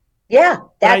 Yeah,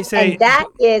 that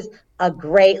is a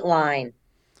great line.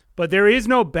 But there is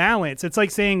no balance. It's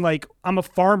like saying, like, I'm a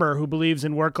farmer who believes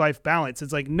in work-life balance.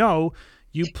 It's like, no,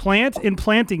 You plant in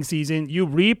planting season, you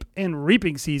reap in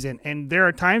reaping season. And there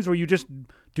are times where you just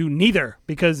do neither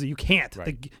because you can't.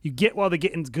 Right. You get while the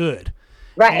getting's good.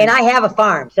 Right. And I have a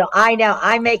farm. So I know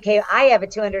I have a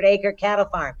 200-acre cattle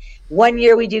farm. One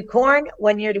year we do corn,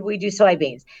 one year we do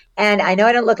soybeans. And I know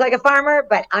I don't look like a farmer,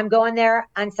 but I'm going there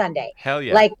on Sunday. Hell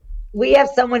yeah. Like we have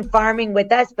someone farming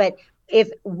with us, but if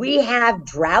we have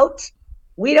drought,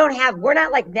 we're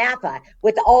not like Napa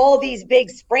with all these big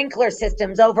sprinkler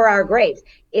systems over our grapes.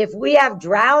 If we have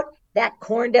drought, that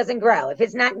corn doesn't grow. If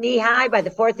it's not knee high by the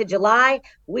 4th of July,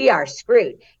 we are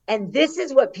screwed. And this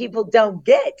is what people don't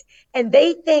get. And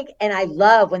they think, and I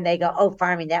love when they go, oh,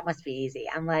 farming, that must be easy.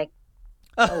 I'm like,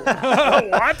 oh, wow.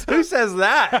 What? Who says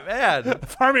that, man?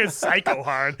 Farming is psycho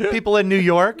hard. People in New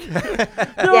York.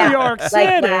 New York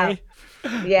City. Wow.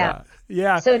 Yeah.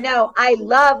 Yeah. So no, I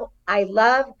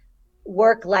love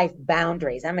work-life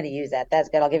boundaries. I'm going to use that. That's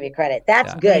good. I'll give you credit.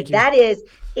 That's good. That is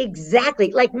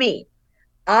exactly like me.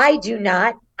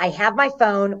 I have my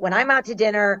phone when I'm out to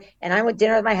dinner and I'm with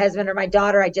dinner with my husband or my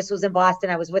daughter. I just was in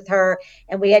Boston. I was with her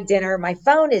and we had dinner. My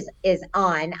phone is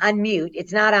on mute.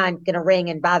 It's not on going to ring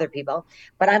and bother people,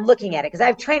 but I'm looking at it because I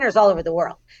have trainers all over the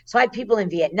world. So I have people in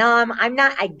Vietnam.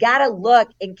 I got to look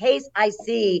in case I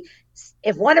see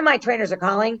if one of my trainers are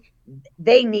calling,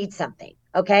 they need something.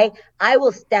 Okay. I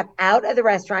will step out of the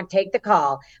restaurant, take the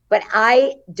call, but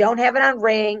I don't have it on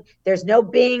ring. There's no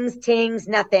bings, tings,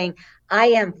 nothing. I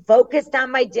am focused on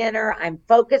my dinner. I'm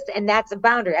focused, and that's a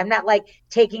boundary. I'm not like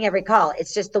taking every call.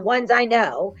 It's just the ones I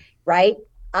know, right?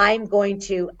 I'm going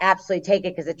to absolutely take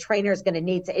it because the trainer is going to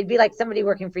need to. It'd be like somebody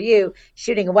working for you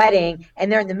shooting a wedding,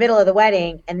 and they're in the middle of the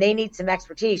wedding, and they need some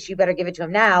expertise. You better give it to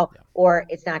them now, or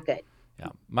it's not good. Yeah,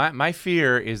 my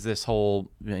fear is this whole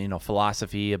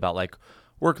philosophy about like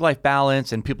work-life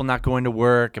balance and people not going to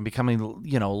work and becoming,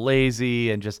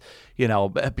 lazy and just,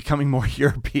 becoming more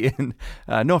European.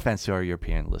 No offense to our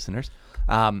European listeners.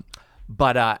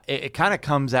 But it kind of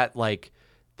comes at like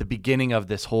the beginning of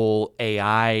this whole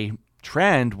AI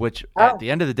trend, which at the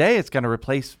end of the day, it's going to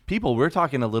replace people. We were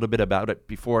talking a little bit about it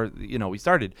before, we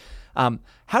started.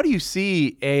 How do you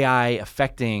see AI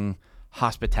affecting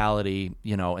hospitality,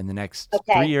 in the next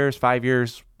 3 years, 5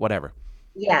 years, whatever?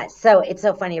 Yeah, so it's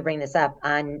so funny you bring this up.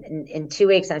 In 2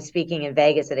 weeks, I'm speaking in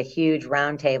Vegas at a huge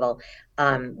roundtable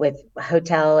with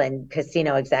hotel and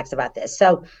casino execs about this.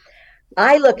 So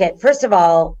I look at, first of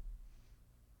all,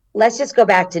 let's just go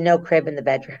back to no crib in the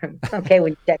bedroom. Okay,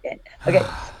 when you check in. Okay,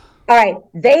 all right.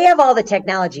 They have all the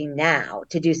technology now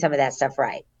to do some of that stuff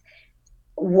right.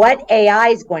 What AI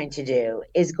is going to do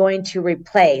is going to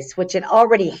replace, which it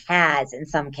already has in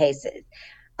some cases,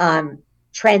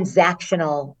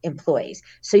 transactional employees.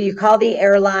 So you call the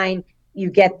airline, you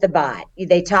get the bot.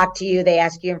 They talk to you, they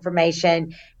ask you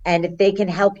information, and if they can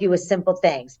help you with simple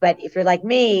things. But if you're like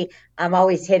me, I'm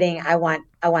always hitting, I want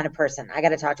a person. I got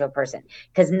to talk to a person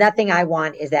because nothing I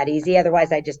want is that easy.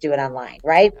 Otherwise, I just do it online,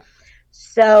 right?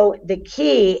 So the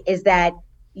key is that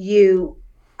you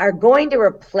are going to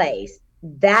replace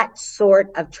that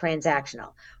sort of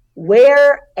transactional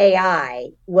where AI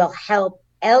will help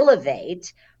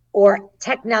elevate or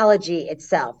technology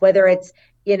itself, whether it's,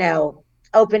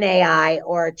 OpenAI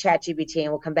or ChatGPT, and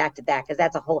we'll come back to that because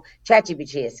that's a whole,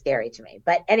 ChatGPT is scary to me.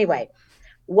 But anyway,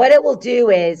 what it will do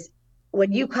is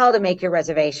when you call to make your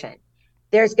reservation,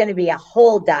 there's going to be a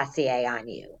whole dossier on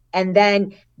you. And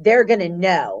then they're going to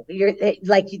know you're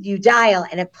like you dial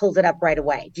and it pulls it up right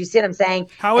away. Do you see what I'm saying?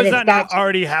 How is that not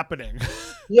already happening?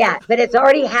 Yeah, but it's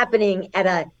already happening at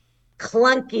a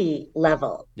clunky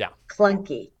level. Yeah.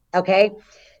 Clunky. Okay.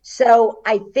 So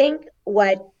I think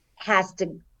what has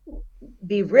to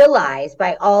be realized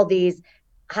by all these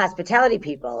hospitality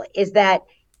people is that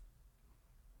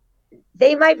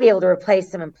they might be able to replace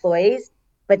some employees,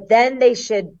 but then they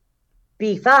should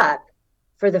beef up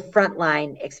for the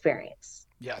frontline experience.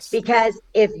 Yes. Because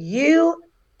if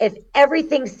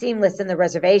everything's seamless in the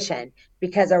reservation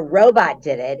because a robot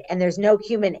did it and there's no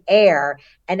human error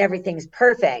and everything's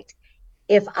perfect,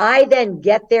 if I then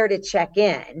get there to check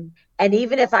in, and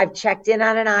even if I've checked in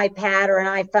on an iPad or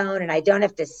an iPhone and I don't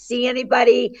have to see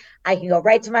anybody, I can go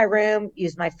right to my room,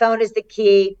 use my phone as the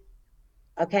key.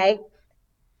 Okay.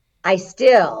 I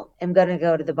still am going to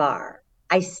go to the bar.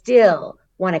 I still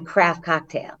want a craft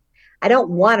cocktail. I don't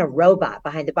want a robot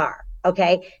behind the bar.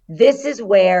 Okay. This is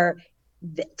where,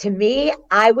 to me,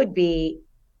 I would be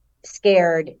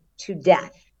scared to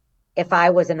death if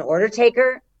I was an order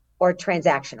taker or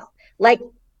transactional. Like,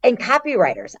 and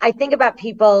copywriters. I think about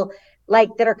people like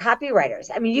that are copywriters.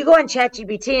 I mean, you go on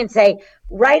ChatGPT and say,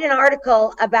 write an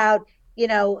article about,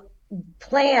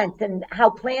 plants and how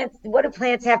plants, what do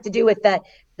plants have to do with the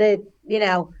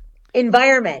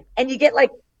environment and you get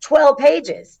like 12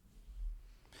 pages.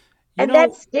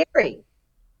 That's scary.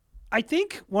 I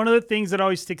think one of the things that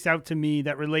always sticks out to me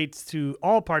that relates to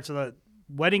all parts of the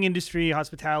wedding industry,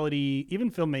 hospitality,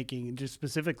 even filmmaking, and just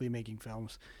specifically making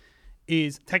films,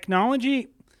 is technology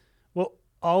will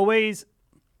always,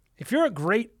 if you're a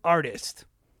great artist,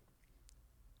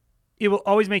 it will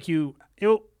always make you,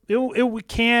 it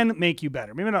can make you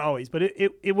better. Maybe not always, but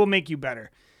it will make you better.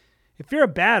 If you're a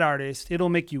bad artist, it'll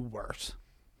make you worse.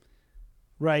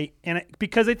 Right? And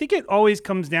because I think it always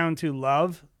comes down to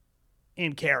love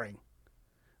and caring.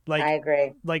 Like, I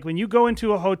agree. Like when you go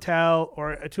into a hotel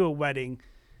or to a wedding,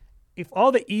 if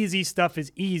all the easy stuff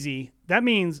is easy, that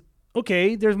means,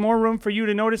 okay, there's more room for you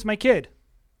to notice my kid.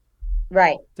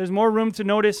 Right. There's more room to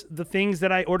notice the things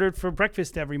that I ordered for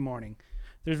breakfast every morning.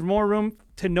 There's more room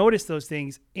to notice those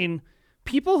things. In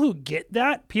people who get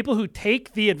that, people who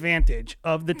take the advantage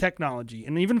of the technology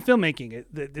and even filmmaking,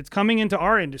 it's coming into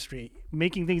our industry,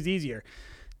 making things easier.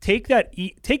 Take the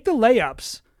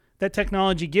layups that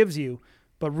technology gives you,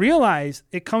 but realize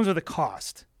it comes with a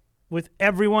cost with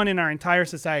everyone in our entire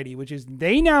society, which is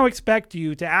they now expect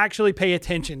you to actually pay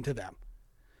attention to them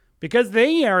because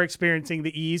they are experiencing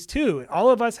the ease too. All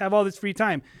of us have all this free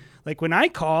time. Like when I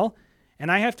call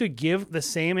and I have to give the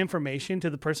same information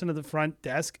to the person at the front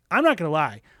desk, I'm not going to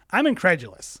lie, I'm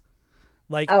incredulous.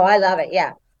 Like, oh, I love it.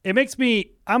 Yeah. It makes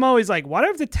me, I'm always like, why do I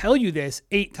have to tell you this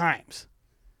 8 times?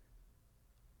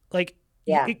 Like,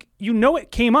 yeah.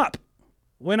 It came up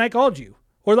when I called you.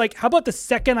 Or like, how about the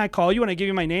second I call you and I give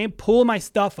you my name, pull my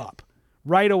stuff up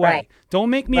right away. Right. Don't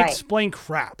make me explain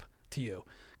crap to you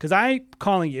because I'm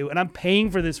calling you and I'm paying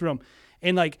for this room.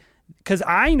 And like, because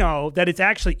I know that it's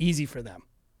actually easy for them.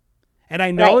 And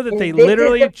I know that they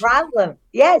literally... This is the problem.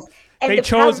 Yes. And they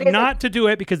chose not to do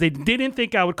it because they didn't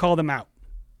think I would call them out.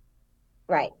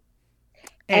 Right.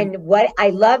 And what I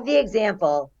love the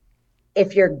example,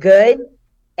 if you're good,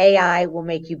 AI will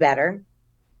make you better.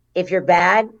 If you're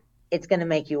bad, it's going to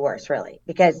make you worse, really,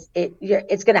 because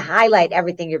it's going to highlight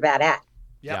everything you're bad at.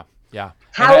 Yeah. Yeah.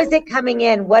 How is it coming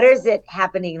in? What is it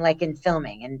happening like in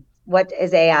filming? And what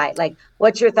is AI? Like,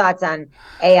 what's your thoughts on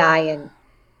AI and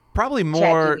probably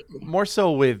more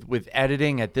so with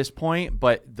editing at this point,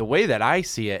 but the way that I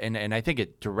see it, and I think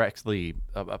it directly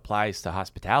applies to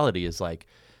hospitality, is like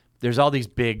there's all these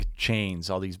big chains,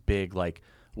 all these big like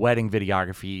wedding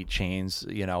videography chains,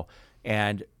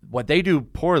 and what they do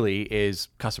poorly is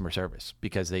customer service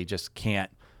because they just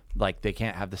can't, like, they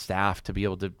can't have the staff to be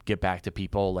able to get back to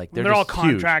people. Like they're all just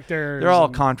huge. contractors. They're all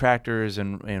contractors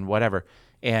and whatever.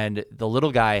 And the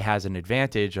little guy has an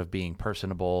advantage of being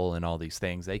personable and all these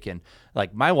things. They can,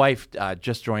 like, my wife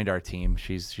just joined our team.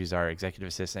 She's our executive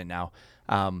assistant now.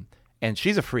 And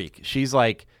she's a freak. She's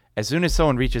like, as soon as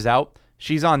someone reaches out,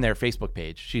 she's on their Facebook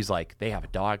page. She's like, they have a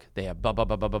dog. They have blah, blah,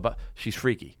 blah, blah, blah, blah. She's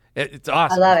freaky. It's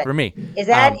awesome. I love it. For me. Is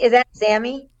that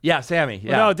Sammy? Yeah, Sammy.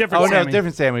 Yeah. No, different Sammy. No,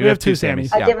 different Sammy. We have 2 Sammys.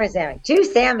 Oh, different Sammy. 2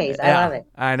 Sammys. I love it.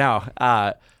 I know.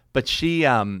 But she,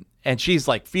 and she's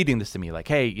like feeding this to me like,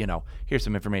 hey, here's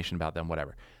some information about them,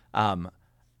 whatever.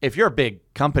 If you're a big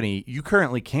company, you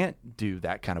currently can't do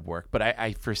that kind of work. But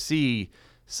I foresee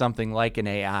something like an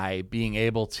AI being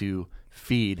able to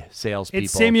feed salespeople. It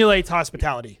simulates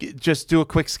hospitality. Just do a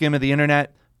quick skim of the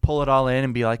internet, pull it all in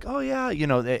and be like, oh yeah,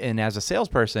 and as a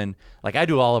salesperson, like I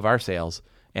do all of our sales,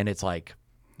 and it's like,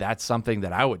 that's something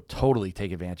that I would totally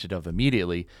take advantage of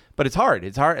immediately. But it's hard.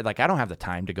 Like, I don't have the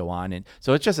time to go on. And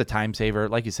so it's just a time saver.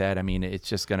 Like you said, I mean, it's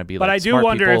just going to be like, but I do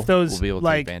wonder if those will be able to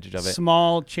like take advantage of it.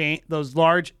 Small chain, those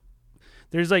large,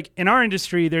 there's like in our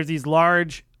industry, there's these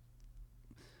large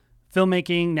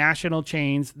filmmaking national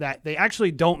chains that they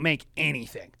actually don't make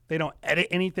anything. They don't edit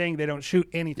anything. They don't shoot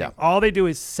anything. Yep. All they do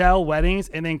is sell weddings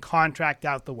and then contract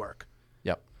out the work.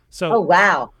 Yep. So, oh,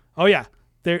 wow. Oh yeah.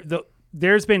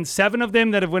 There's been 7 of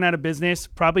them that have went out of business,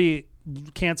 probably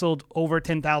canceled over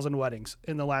 10,000 weddings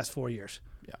in the last 4 years.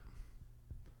 Yeah.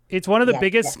 It's one of the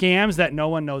biggest scams that no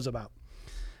one knows about.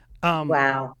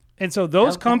 Wow. And so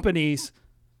those companies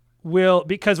will,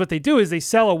 because what they do is they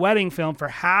sell a wedding film for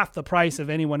half the price of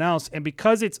anyone else. And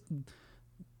because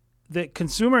the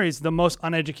consumer is the most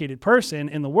uneducated person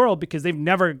in the world because they've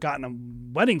never gotten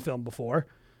a wedding film before.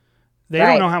 They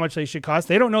don't know how much they should cost.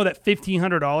 They don't know that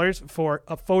 $1,500 for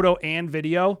a photo and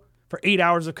video for 8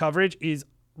 hours of coverage is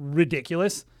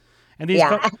ridiculous. And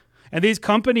these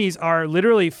companies are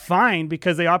literally fined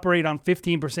because they operate on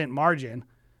 15% margin,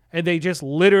 and they just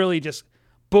literally just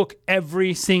book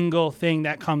every single thing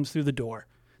that comes through the door.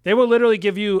 They will literally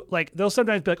give you, like, they'll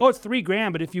sometimes be like, oh, it's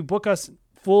 $3,000, but if you book us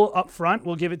full up front,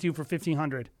 we'll give it to you for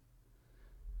 $1,500.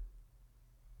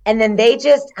 And then they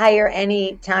just hire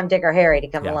any Tom, Dick, or Harry to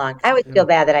come Yeah. along. I always feel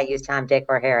bad that I use Tom, Dick,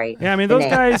 or Harry. Yeah, I mean, the those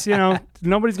name. guys,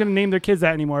 nobody's going to name their kids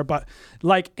that anymore. But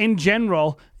like in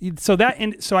general, so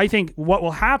I think what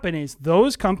will happen is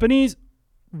those companies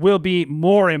will be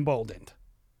more emboldened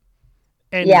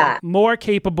and more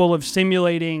capable of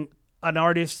simulating an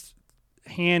artist's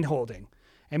hand holding.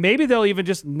 And maybe they'll even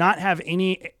just not have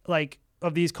any like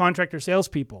of these contractor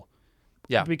salespeople.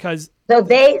 Yeah. Because so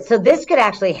this could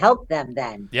actually help them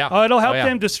then. Yeah. Oh, it'll help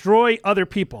them destroy other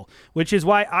people, which is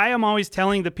why I am always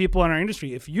telling the people in our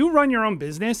industry, if you run your own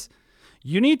business,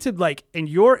 you need to and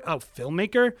you're a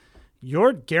filmmaker,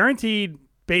 you're guaranteed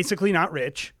basically not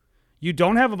rich. You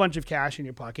don't have a bunch of cash in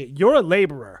your pocket. You're a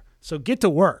laborer. So get to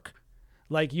work.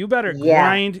 Like you better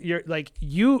grind your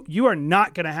you are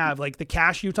not going to have like the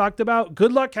cash you talked about.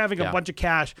 Good luck having a bunch of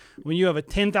cash when you have a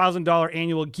 $10,000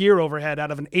 annual gear overhead out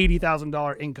of an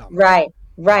 $80,000 income.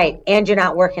 Right. And you're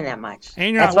not working that much.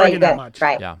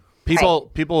 Right. Yeah.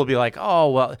 People will be like,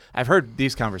 "Oh, well, I've heard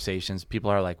these conversations. People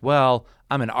are like, "Well,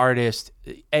 I'm an artist.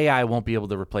 AI won't be able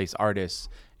to replace artists."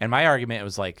 And my argument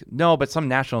was like, "No, but some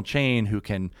national chain who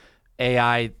can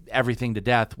AI everything to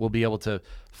death will be able to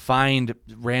find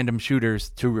random shooters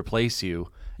to replace you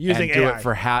using and do AI. it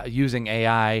for using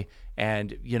AI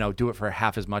and do it for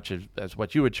half as much as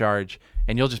what you would charge,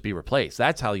 and you'll just be replaced.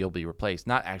 That's how you'll be replaced,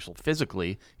 not actual physically.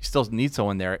 You still need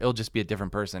someone there. It'll just be a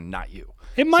different person, not you.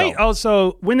 It might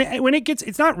also when it gets,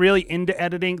 it's not really into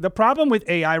editing. The problem with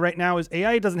AI right now is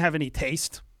AI doesn't have any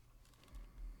taste.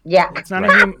 Yeah. It's not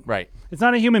a human. Right. It's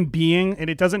not a human being, and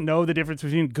it doesn't know the difference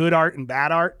between good art and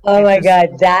bad art. Oh my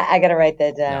God, that I gotta write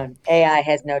that down. Yeah. AI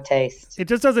has no taste. It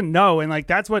just doesn't know, and like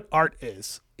that's what art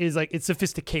is like it's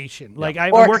sophistication. Like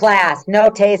class, no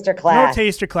taste or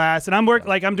class. And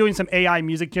I'm doing some AI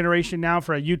music generation now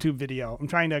for a YouTube video. I'm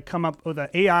trying to come up with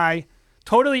an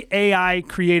totally AI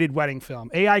created wedding film,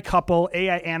 AI couple,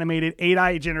 AI animated,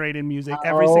 AI generated music,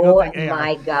 every single thing AI. Oh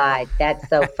my God, that's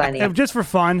so funny. Just for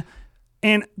fun.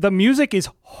 And the music is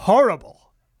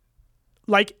horrible.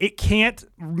 Like it can't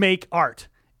make art.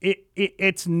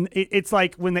 It's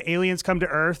like when the aliens come to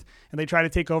Earth and they try to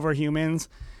take over humans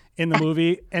in the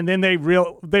movie, and then they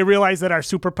realize that our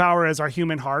superpower is our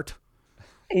human heart.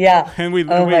 Yeah, and we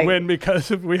win because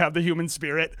we have the human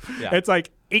spirit. Yeah. It's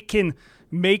like it can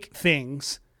make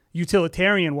things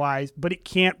utilitarian wise, but it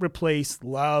can't replace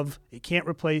love. It can't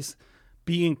replace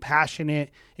being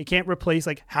passionate. It can't replace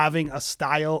like having a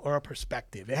style or a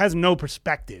perspective. It has no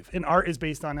perspective, and art is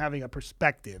based on having a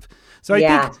perspective. So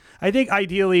I think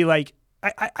ideally, like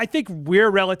I think we're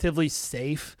relatively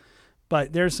safe,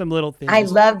 but there's some little things. I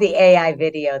love the AI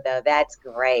video though. That's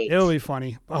great. It'll be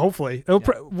funny. Hopefully,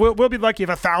 we'll be lucky if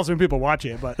 1,000 people watch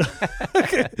it, but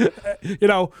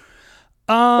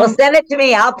well, send it to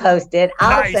me. I'll post it.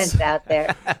 I'll Nice. send it out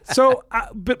there. So,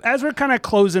 but as we're kind of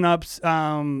closing up,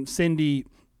 Cindy,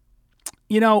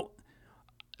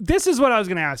 this is what I was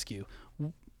going to ask you.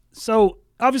 So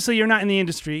obviously you're not in the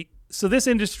industry. So this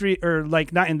industry, or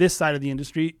like not in this side of the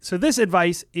industry. So this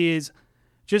advice is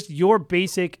just your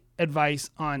basic advice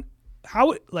on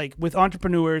how, like with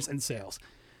entrepreneurs and sales.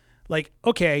 Like,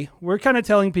 okay, we're kind of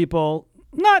telling people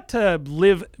not to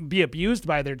be abused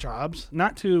by their jobs,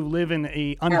 not to live in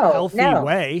a unhealthy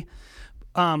way,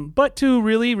 but to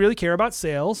really, really care about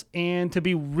sales and to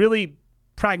be really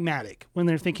pragmatic when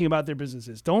they're thinking about their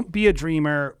businesses. Don't be a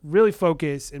dreamer, really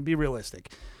focus and be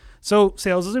realistic. So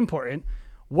sales is important.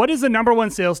 What is the number one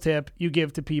sales tip you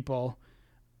give to people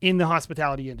in the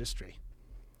hospitality industry?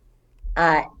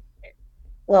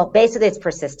 Well, basically it's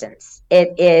persistence.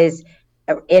 It is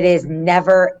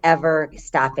never, ever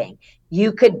stopping.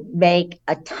 You could make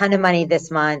a ton of money this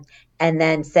month and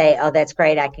then say, oh, that's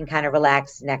great. I can kind of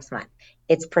relax next month.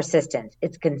 It's persistence.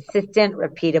 It's consistent,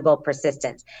 repeatable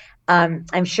persistence.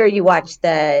 I'm sure you watched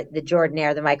the Jordan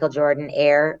Air, the Michael Jordan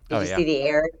Air. Did you see the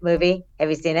Air movie? Have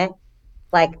you seen it?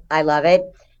 Like, I love it.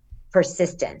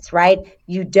 Persistence, right?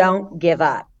 You don't give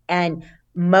up. And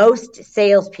most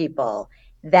salespeople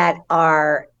that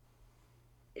are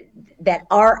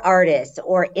artists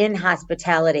or in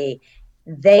hospitality,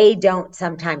 they don't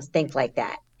sometimes think like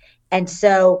that. And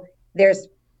so there's,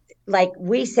 like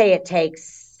we say, it takes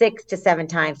 6 to 7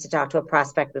 times to talk to a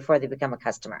prospect before they become a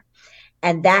customer.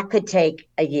 And that could take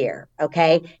a year.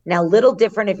 Okay. Now, little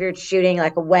different if you're shooting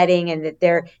like a wedding and that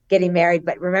they're getting married.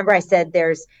 But remember, I said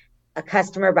there's a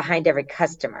customer behind every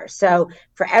customer. So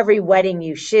for every wedding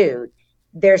you shoot,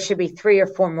 there should be 3 or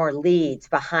 4 more leads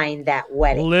behind that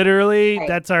wedding. Literally, right?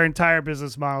 That's our entire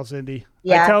business model, Cindy.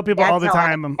 Yeah, I tell people all the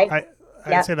time.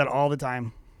 I say that all the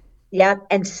time. Yeah.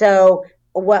 And so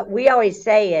what we always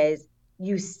say is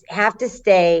you have to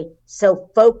stay so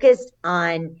focused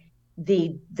on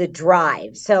the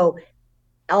drive. So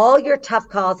all your tough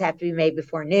calls have to be made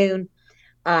before noon.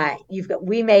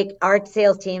 Our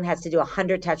sales team has to do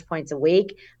 100 touch points a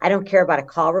week. I don't care about a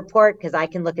call report because I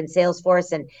can look in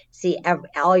Salesforce and see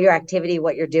all your activity,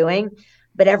 what you're doing.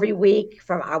 But every week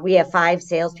we have 5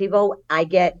 salespeople. I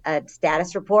get a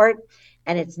status report,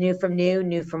 and it's new from new,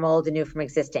 new from old, and new from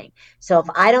existing. So if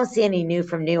I don't see any new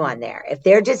from new on there, if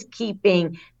they're just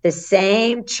keeping the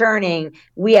same churning,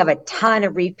 we have a ton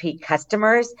of repeat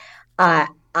customers.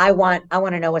 I want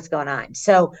to know what's going on.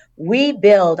 So we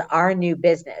build our new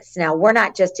business. Now, we're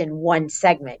not just in one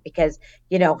segment because,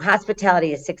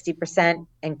 hospitality is 60%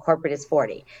 and corporate is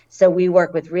 40%. So we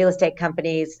work with real estate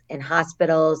companies and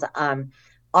hospitals,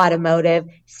 automotive,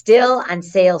 still on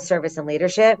sales, service, and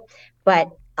leadership, but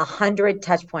 100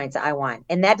 touch points I want.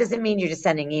 And that doesn't mean you're just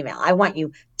sending email. I want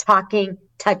you talking,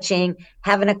 touching,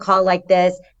 having a call like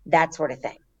this, that sort of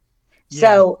thing. Yeah.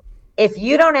 So if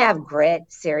you don't have grit,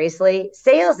 seriously,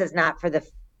 sales is not for the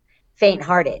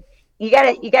faint-hearted. You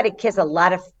gotta kiss a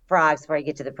lot of frogs before you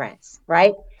get to the prince,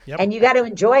 right? Yep. And you got to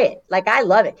enjoy it. Like, I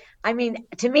love it. I mean,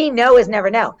 to me, no is never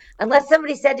no. Unless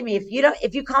somebody said to me,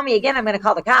 if you call me again, I'm going to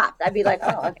call the cops. I'd be like,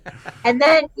 oh, okay. And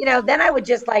then, then I would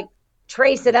just like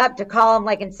trace it up to call them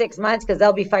like in 6 months because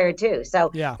they'll be fired too. So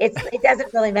yeah. It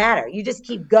doesn't really matter. You just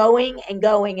keep going and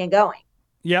going and going.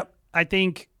 Yep. I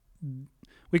think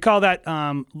we call that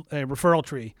a referral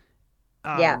tree.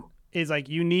 Is like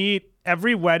you need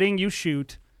every wedding you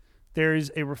shoot, there's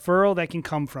a referral that can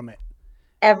come from it.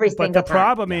 Every single time. But the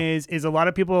problem is a lot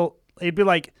of people, it'd be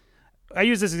like, I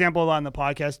use this example a lot on the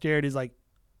podcast, Jared, is like,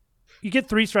 you get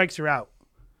 3 strikes, you're out.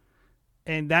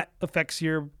 And that affects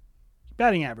your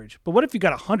batting average. But what if you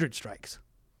got 100 strikes?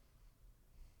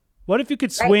 What if you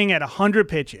could swing at 100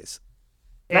 pitches?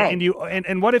 And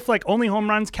and what if like only home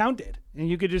runs counted? And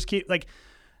you could just keep like,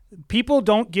 people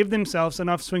don't give themselves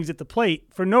enough swings at the plate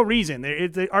for no reason.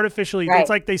 They artificially,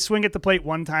 it's like they swing at the plate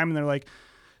one time and they're like,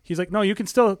 he's like, no, you can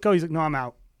still go. He's like, no, I'm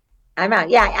out.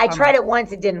 Yeah, I tried it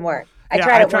once. It didn't work. I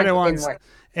tried it once. It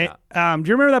didn't work. Do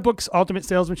you remember that book's Ultimate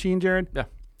Sales Machine, Jared? Yeah.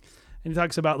 And he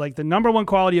talks about like the number one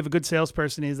quality of a good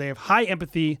salesperson is they have high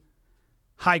empathy,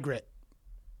 high grit.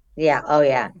 Yeah. Oh,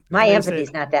 yeah. My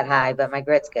empathy's not that high, but my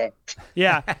grit's good.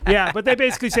 Yeah. Yeah. But they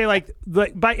basically say like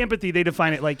by empathy, they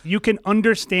define it like you can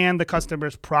understand the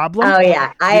customer's problem. Oh,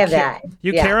 yeah. I have that.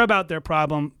 You care about their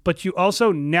problem, but you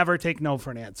also never take no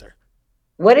for an answer.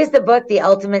 What is the book, The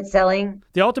Ultimate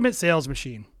Sales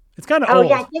Machine. It's kind of old. Oh,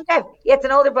 yeah. I think it's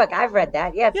an older book. I've read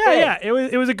that. Yeah. Yeah.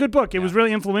 It was a good book. It was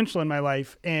really influential in my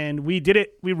life. And we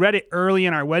read it early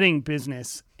in our wedding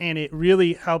business, and it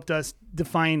really helped us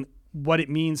define what it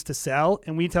means to sell.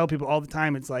 And we tell people all the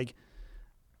time, it's like,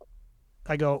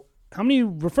 I go, how many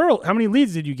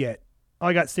leads did you get? Oh,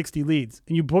 I got 60 leads.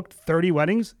 And you booked 30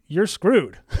 weddings? You're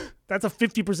screwed. That's a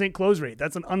 50% close rate.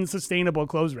 That's an unsustainable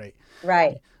close rate.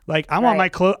 Right. Like I want my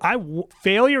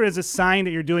failure is a sign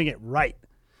that you're doing it right.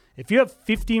 If you have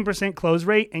 15% close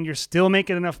rate and you're still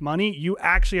making enough money, you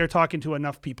actually are talking to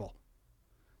enough people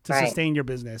to sustain your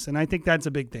business. And I think that's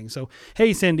a big thing. So,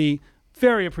 hey, Cindy,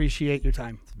 very appreciate your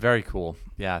time. Very cool.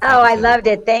 Yeah. I loved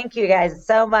it. Thank you guys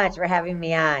so much for having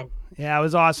me on. Yeah, it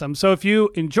was awesome. So if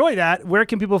you enjoy that, where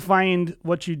can people find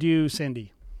what you do,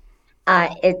 Cindy?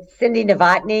 It's Cindy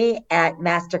Novotny at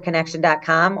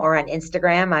masterconnection.com or on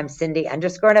Instagram. I'm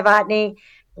Cindy_Novotny,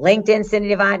 LinkedIn, Cindy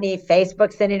Novotny,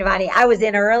 Facebook, Cindy Novotny. I was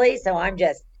in early, so I'm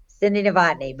just Cindy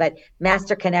Novotny, but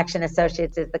Master Connection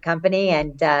Associates is the company.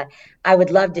 And I would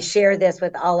love to share this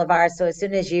with all of ours. So as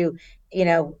soon as you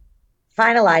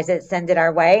finalize it, send it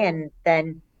our way, and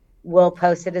then we'll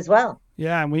post it as well.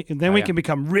 Yeah, and we can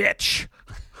become rich.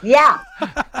 Yeah,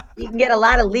 you can get a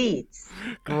lot of leads.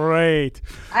 Great.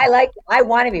 I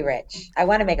want to be rich. I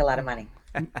want to make a lot of money.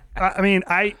 I mean,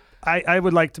 I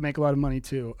would like to make a lot of money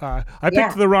too. I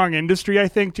picked the wrong industry, I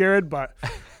think, Jared, but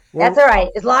that's all right.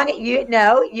 As long as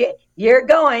you're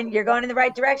going in the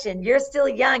right direction. You're still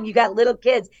young. You got little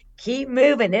kids. Keep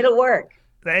moving. It'll work.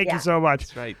 Thank you so much.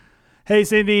 That's right. Hey,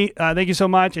 Cindy, thank you so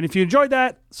much. And if you enjoyed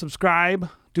that, subscribe,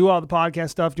 do all the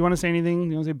podcast stuff. Do you want to say anything? Do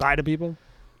you want to say bye to people?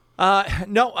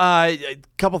 No, a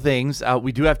couple things.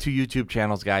 We do have 2 YouTube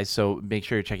channels, guys, so make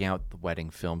sure you're checking out the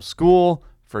Wedding Film School,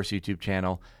 first YouTube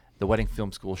channel. The Wedding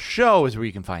Film School Show is where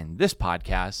you can find this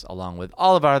podcast, along with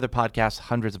all of our other podcasts,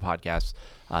 hundreds of podcasts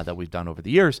that we've done over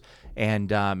the years.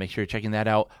 And make sure you're checking that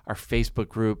out. Our Facebook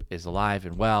group is alive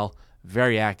and well,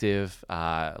 very active,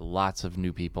 lots of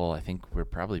new people. I think we're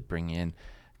probably bringing in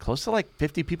close to like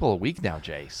 50 people a week now,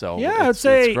 Jay. So yeah, I'd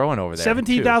say it's growing over there.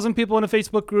 17,000 people in a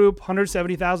Facebook group,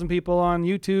 170,000 people on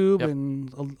YouTube,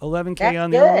 and 11K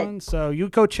on the other one. So you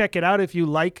go check it out if you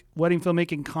like wedding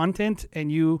filmmaking content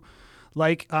and you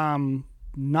like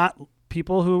not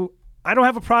people who, I don't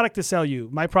have a product to sell you.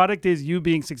 My product is you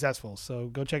being successful. So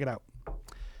go check it out.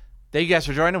 Thank you guys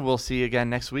for joining. We'll see you again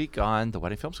next week on the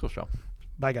Wedding Film School Show.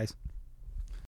 Bye, guys.